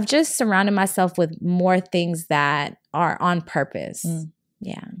 So I've just surrounded myself with more things that are on purpose.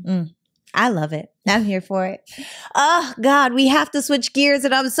 Yeah. I love it. I'm here for it. Oh, God, we have to switch gears,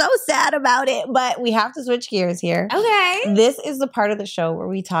 and I'm so sad about it, but we have to switch gears here. Okay. This is the part of the show where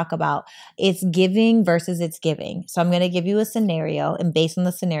we talk about it's giving versus it's giving. So I'm going to give you a scenario, and based on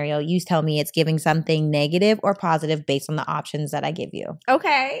the scenario, you tell me it's giving something negative or positive based on the options that I give you.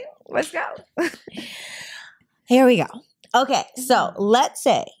 Okay. Let's go. Here we go. Okay, so let's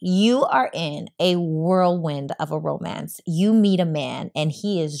say you are in a whirlwind of a romance. You meet a man, and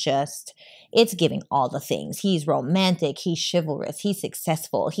he is just, it's giving all the things. He's romantic, he's chivalrous, he's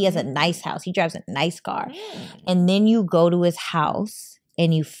successful, he has a nice house, he drives a nice car. And then you go to his house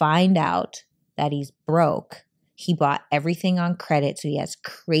and you find out that he's broke. He bought everything on credit, so he has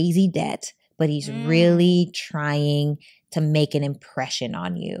crazy debt, but he's really trying to make an impression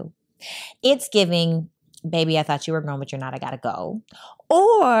on you. It's giving, baby, I thought you were grown, but you're not. I gotta go.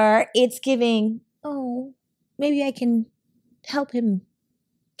 Or it's giving, oh, maybe I can help him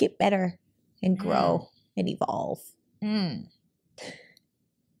get better and grow and evolve.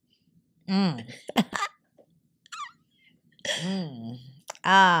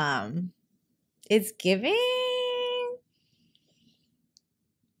 It's giving.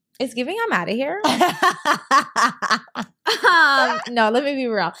 It's giving I'm out of here. No, let me be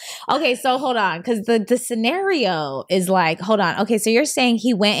real. Okay, so hold on, because the scenario is like, hold on. Okay, so you're saying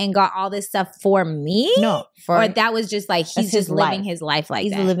he went and got all this stuff for me? No, or that was just like he's just living his life like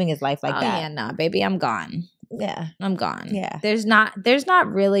that. He's living his life like that. Yeah, nah, baby, I'm gone. Yeah, I'm gone. Yeah, there's not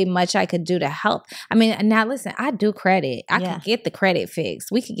really much I could do to help. I mean, now listen, I do credit. I could get the credit fixed.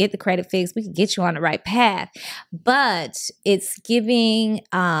 We could get the credit fixed. We could get you on the right path. But it's giving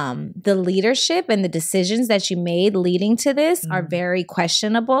the leadership and the decisions that you made leading to this are very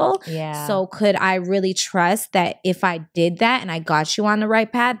questionable. Yeah. So could I really trust that if I did that and I got you on the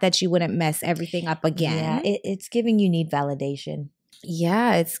right path, that you wouldn't mess everything up again? Yeah, it's giving you need validation.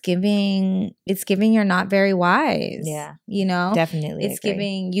 Yeah, it's giving you're not very wise. Yeah. You know? Definitely. It's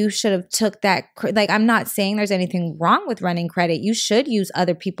giving you should have took that like, I'm not saying there's anything wrong with running credit. You should use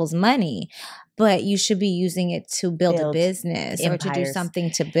other people's money, but you should be using it to build a business or to do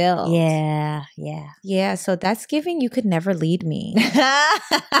something to build. Yeah, yeah. Yeah, so that's giving you could never lead me.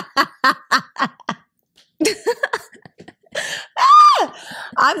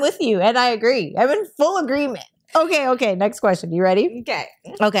 I'm with you and I agree. I'm in full agreement. Okay. Next question. You ready?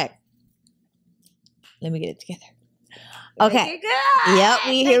 Okay. Let me get it together. Okay. Yep.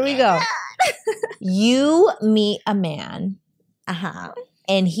 Here we go. You meet a man.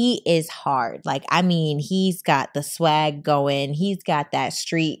 And he is hard. Like, I mean, he's got the swag going. He's got that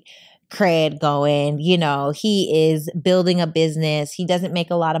street cred going. You know, he is building a business. He doesn't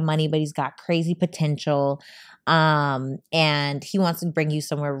make a lot of money, but he's got crazy potential. And he wants to bring you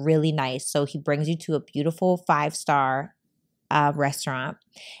somewhere really nice. So he brings you to a beautiful 5-star restaurant.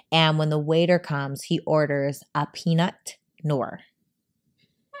 And when the waiter comes, he orders a peanut noir.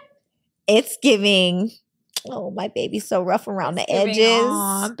 It's giving, oh, my baby's so rough around the edges.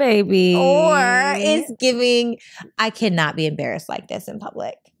 Aw, baby. Or it's giving, I cannot be embarrassed like this in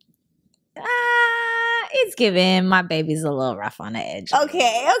public. It's giving my baby's a little rough on the edge.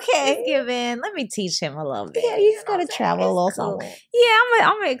 Okay. It's giving. Let me teach him a little bit. Yeah, he's got to travel a little somewhere. Yeah,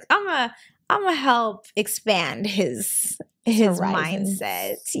 I'm gonna help expand his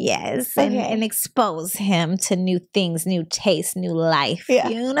mindset. Yes, and expose him to new things, new tastes, new life. Yeah.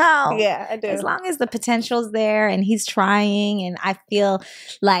 You know. Yeah, I do. As long as the potential's there and he's trying, and I feel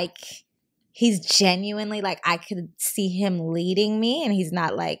like he's genuinely like I could see him leading me, and he's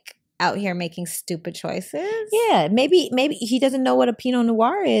not like out here making stupid choices. Yeah, maybe he doesn't know what a Pinot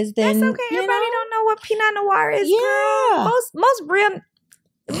Noir is. Then that's okay. Everybody don't know what Pinot Noir is. Yeah, girl.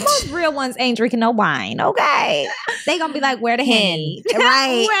 Most real ones ain't drinking no wine. Okay, they gonna be like, where the Henny?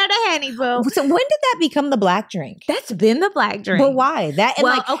 Right, where the Henny, boo? So when did that become the black drink? That's been the black drink. But why that? And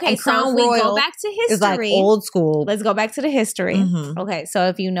okay, so if we go back to history, is like old school. Let's go back to the history. Okay, so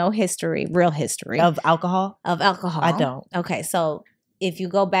if you know history, real history of alcohol, I don't. Okay, so if you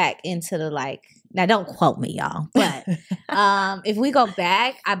go back into the now don't quote me, y'all, but if we go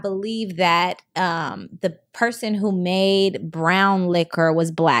back, I believe that the person who made brown liquor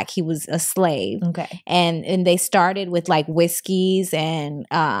was black. He was a slave. Okay. And they started with like whiskeys and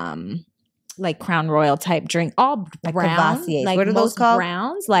like Crown Royal type drink, all like brown. Like what are those called?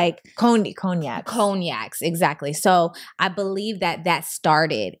 Browns, like cognacs, exactly. So I believe that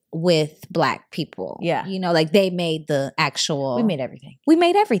started with black people. Yeah, you know, like they made the actual. We made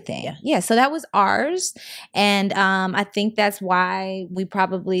everything. Yeah. So that was ours, and I think that's why we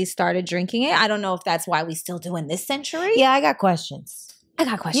probably started drinking it. I don't know if that's why we still do in this century. Yeah, I got questions.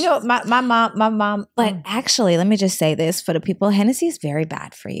 You know, my mom. But actually, let me just say this for the people. Hennessy is very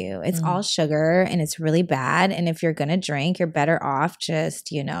bad for you. It's all sugar and it's really bad. And if you're going to drink, you're better off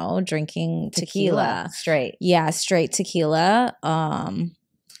just, drinking tequila. Straight. Yeah, straight tequila. And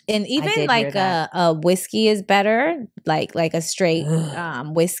even like a whiskey is better. Like a straight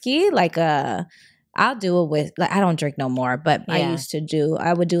whiskey, I'll do it with I don't drink no more, but I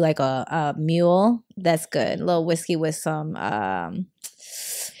would do like a mule. That's good. A little whiskey with some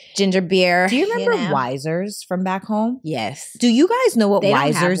ginger beer. Do you remember Wisers from back home? Yes. Do you guys know what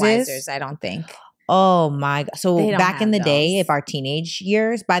Wisers is? I don't think. Oh my God. So back in the day, if our teenage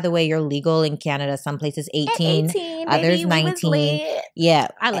years, by the way, you're legal in Canada, some places 18, others 19. Yeah.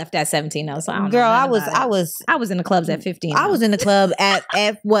 I left at 17 though, so I don't know. Girl, I was in the clubs at 15. I was in the club at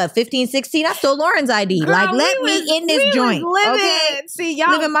what, 15, 16? I stole Lauren's ID. Girl, let me in this joint. Okay? See,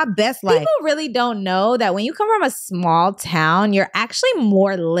 y'all living my best life. People really don't know that when you come from a small town, you're actually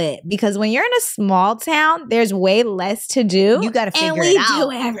more lit, because when you're in a small town, there's way less to do. You got to figure it out. And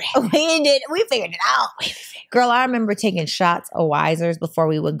we do everything. We figured it out. Girl, I remember taking shots of Wisers before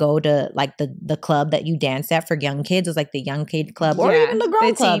we would go to like the club that you dance at for young kids. It was like the young kid club or even the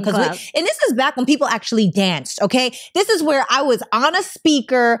grown club. And this is back when people actually danced, okay? This is where I was on a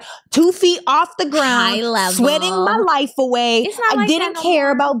speaker, 2 feet off the ground, sweating my life away. I didn't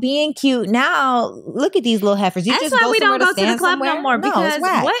care about being cute. Now, look at these little heifers. You That's just why go we don't go to the club somewhere? no more because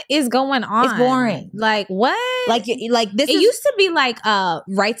what is going on? It's boring. Like what? Like this used to be like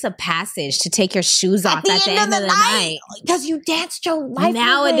rites of passage to take your shoes off at the end of the night because you danced your life.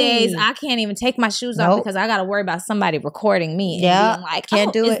 Nowadays, away. I can't even take my shoes off because I got to worry about somebody recording me. Yeah, and being like,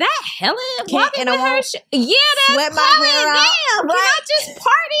 can't do it. Is that Helen walking with her? Yeah, that's my hair out. Damn, can I just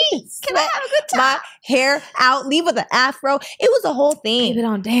party? Can I have a good time? My hair out, leave with an afro. It was a whole thing. People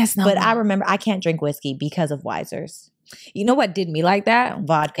don't dance no But more. I remember I can't drink whiskey because of Wisers. You know what did me like that?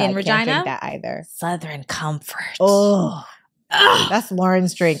 Vodka. In Regina? I can't drink that either. Southern Comfort. Oh, that's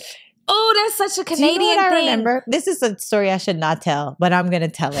Lauren's drink. Oh, that's such a Canadian thing. I remember. This is a story I should not tell, but I'm going to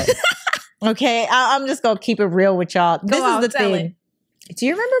tell it. Okay? I'm just going to keep it real with y'all. This is the thing. Do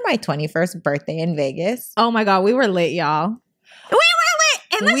you remember my 21st birthday in Vegas? Oh my God, we were lit, y'all. We were lit.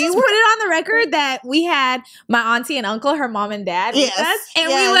 And let's just put it on the record that we had my auntie and uncle, her mom and dad with us. And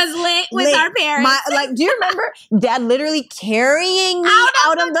we was lit with our parents. Do you remember Dad literally carrying me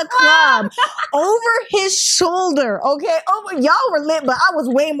out of the club over his shoulder? Okay. Y'all were lit, but I was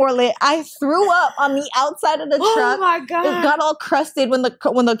way more lit. I threw up on the outside of the truck. Oh my God. It got all crusted when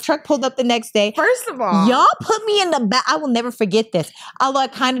the truck pulled up the next day. First of all, y'all put me in the bath. I will never forget this. Although I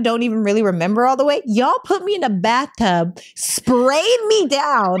kind of don't even really remember all the way. Y'all put me in the bathtub, sprayed me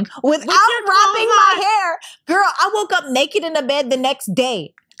down without wrapping my hair. Girl, I woke up naked in the bed the next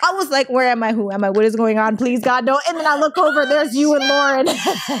day. I was like, where am I? Who am I? What is going on? Please, God, don't. And then I look over, there's you and Lauren.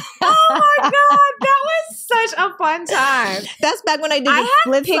 Oh my God, that was such a fun time. That's back when I did the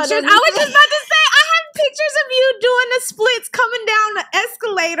splits. Pictures. I was just about to say, I have pictures of you doing the splits coming down the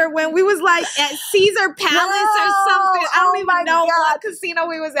escalator when we was like at Caesar Palace or something. I don't even know what casino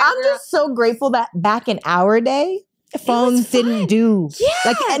we was at. I'm just so grateful that back in our day, phones didn't do. Yeah.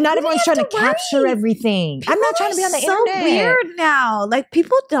 Like, not everyone's trying to capture everything. People I'm not trying to be on the internet. So weird now. Like,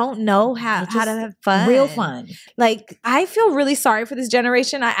 people don't know how to have fun. Real fun. Like, I feel really sorry for this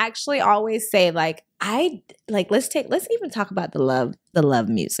generation. I actually always say, like, let's even talk about the love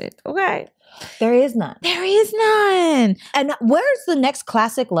music. Okay. There is none. There is none. And where's the next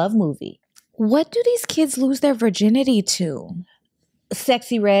classic love movie? What do these kids lose their virginity to?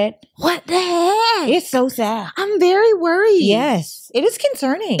 Sexy Red. What the heck? It's so sad. I'm very worried. Yes. It is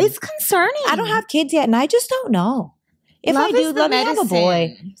concerning. It's concerning. I don't have kids yet, and I just don't know. If I do, let me have a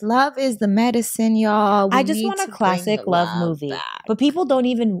boy. Love is the medicine, y'all. I just want a classic love movie. Back. But people don't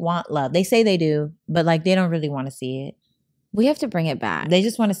even want love. They say they do, but like they don't really want to see it. We have to bring it back. They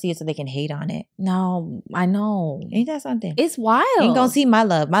just want to see it so they can hate on it. No, I know. Ain't that something? It's wild. You ain't gonna see my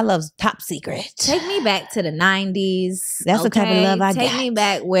love. My love's top secret. Take me back to the 90s. That's the type of love I got. Take me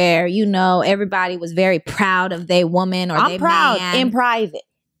back where, everybody was very proud of their woman or their man. I'm proud in private.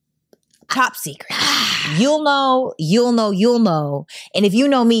 Top secret. You'll know. And if you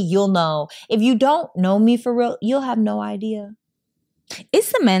know me, you'll know. If you don't know me for real, you'll have no idea.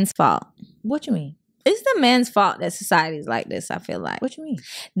 It's the men's fault. What you mean? It's the men's fault that society's like this, I feel like. What you mean?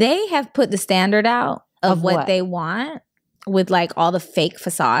 They have put the standard out of what what they want with like all the fake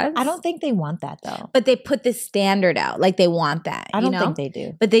facades. I don't think they want that though. But they put the standard out. Like they want that. I don't think they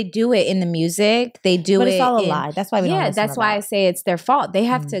do. But they do it in the music. They do it. But it's all a lie. That's why we don't listen that's why I say it's their fault. They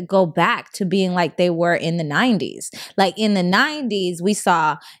have to go back to being like they were in the 90s. Like in the 90s, we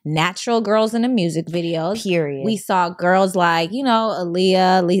saw natural girls in the music videos. Period. We saw girls like,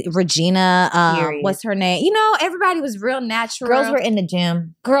 Aaliyah, Regina, what's her name? Everybody was real natural. Girls were in the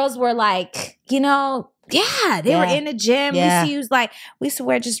gym. Girls were like, yeah, they were in the gym. Yeah. We used to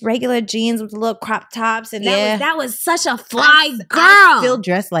wear just regular jeans with little crop tops, and that was such a fly girl. I still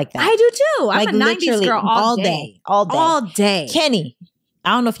dress like that. I do too. I'm a 90s girl all day. All day. Kenny, I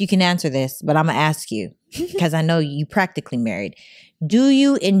don't know if you can answer this, but I'm gonna ask you because I know you practically married. Do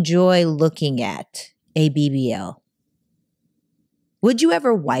you enjoy looking at a BBL? Would you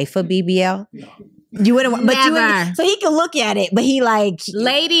ever wife a BBL? No. You wouldn't, but never. So he can look at it, but he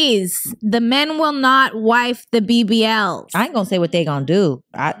ladies, the men will not wife the BBLs. I ain't gonna say what they gonna do.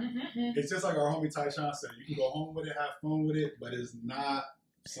 It's just like our homie Tyshawn said. You can go home with it, have fun with it, but it's not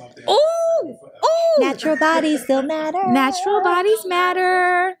something. Ooh, natural bodies still matter. Natural bodies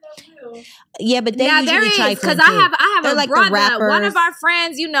matter. Yeah, but they usually try because I have a like brother, one of our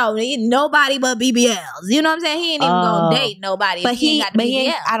friends. Nobody but BBLs. You know what I'm saying? He ain't even gonna date nobody. But he ain't got the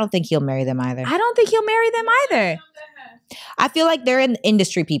BBL. I don't think he'll marry them either. I don't think he'll marry them either. I feel like they're in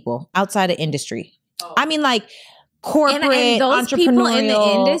industry people outside of industry. Oh. I mean, like corporate, and those people in the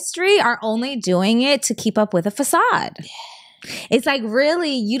entrepreneurial industry are only doing it to keep up with a facade. It's like,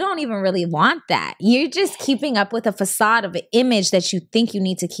 really, you don't even really want that. You're just keeping up with a facade of an image that you think you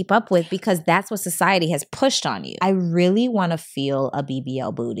need to keep up with because that's what society has pushed on you. I really want to feel a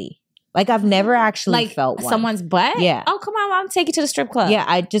BBL booty. Like I've never actually felt one. Someone's butt? Yeah. Oh, come on, I'll take you to the strip club. Yeah,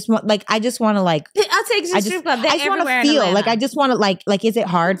 I just want to I'll take you to the strip club. They're I just want everywhere to in feel Atlanta. like I just want to like is it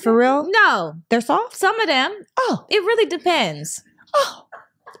hard for real? No. They're soft? Some of them. Oh. It really depends. Oh.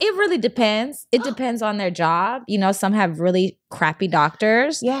 It really depends. It depends on their job. You know, some have really crappy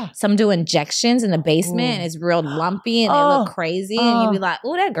doctors. Yeah. Some do injections in the basement Ooh. and it's real lumpy and they look crazy. And you be like,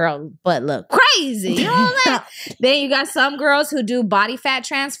 oh, that girl butt look crazy. You know what I'm saying? Then you got some girls who do body fat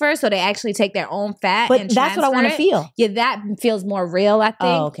transfer. So they actually take their own fat But and that's what I want to feel. Yeah, that feels more real, I think.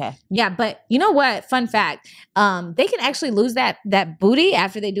 Oh, okay. Yeah, but you know what? Fun fact. They can actually lose that booty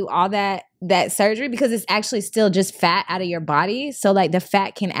after they do all that surgery because it's actually still just fat out of your body. So like the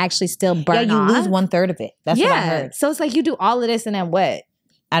fat can actually still burn off. Yeah, you lose 1/3 of it. That's what I heard. So it's like you do all of this and then what?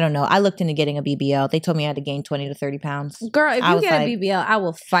 I don't know. I looked into getting a BBL. They told me I had to gain 20 to 30 pounds. Girl, if I you was get like, a BBL, I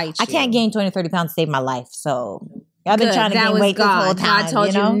will fight you. I can't gain 20 to 30 pounds to save my life. So I've been trying to gain weight this whole time. God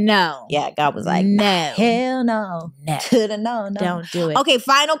told you no. Yeah, God was like, no. Hell no. No. To the no. Don't do it. Okay,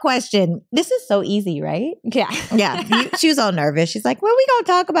 final question. This is so easy, right? Yeah. Yeah. She was all nervous. She's like, what are we going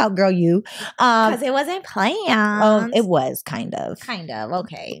to talk about, girl, you? Because it wasn't planned. Oh, it was kind of. Kind of.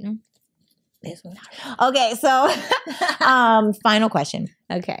 Okay. Okay, so final question.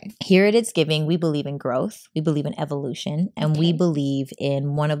 Okay. Here at It's Giving, we believe in growth, we believe in evolution, and we believe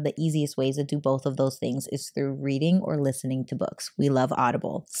in one of the easiest ways to do both of those things is through reading or listening to books. We love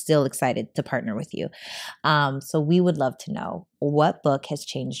Audible. Still excited to partner with you. So we would love to know what book has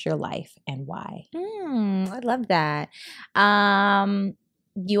changed your life and why. I love that.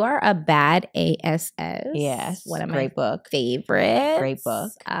 You Are a Bad ASS. Yes, One of my great book. favorites. Great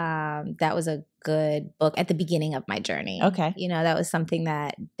book. That was a good book at the beginning of my journey. Okay. You know, that was something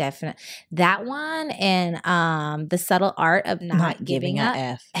that that one and The Subtle Art of Not Giving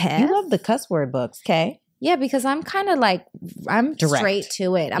a F. You love the cuss word books, okay? Yeah, because I'm kind of like, I'm Direct. straight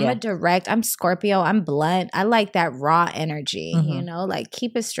to it. I'm Scorpio. I'm blunt. I like that raw energy, you know, like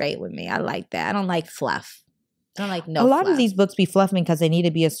keep it straight with me. I like that. I don't like fluff. I don't like no A lot fluff. of these books be fluffing because they need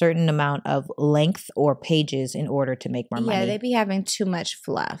to be a certain amount of length or pages in order to make more money. Yeah, they be having too much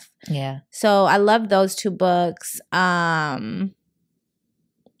fluff. Yeah. So I love those two books. You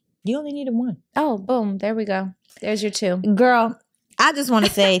only needed one. Oh, boom. There we go. There's your two. Girl, I just want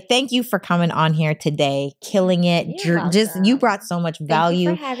to say thank you for coming on here today, killing it. You brought so much value.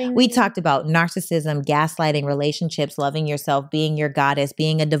 Thank you for having We me. talked about narcissism, gaslighting, relationships, loving yourself, being your goddess,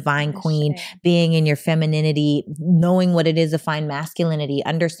 being a divine queen, being in your femininity, knowing what it is to find masculinity,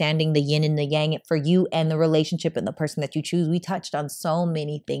 understanding the yin and the yang for you and the relationship and the person that you choose. We touched on so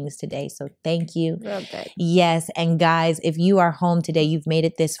many things today. So thank you. Real good. Yes. And guys, if you are home today, you've made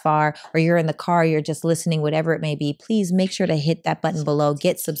it this far, or you're in the car, you're just listening, whatever it may be, please make sure to hit that button below,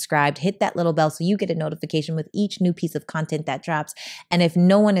 get subscribed, hit that little bell so you get a notification with each new piece of content that drops. And if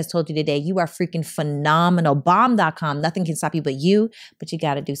no one has told you today, you are freaking phenomenal. Bomb.com. Nothing can stop you but you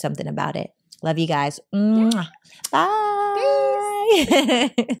got to do something about it. Love you guys. Mwah.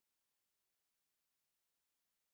 Bye. Peace.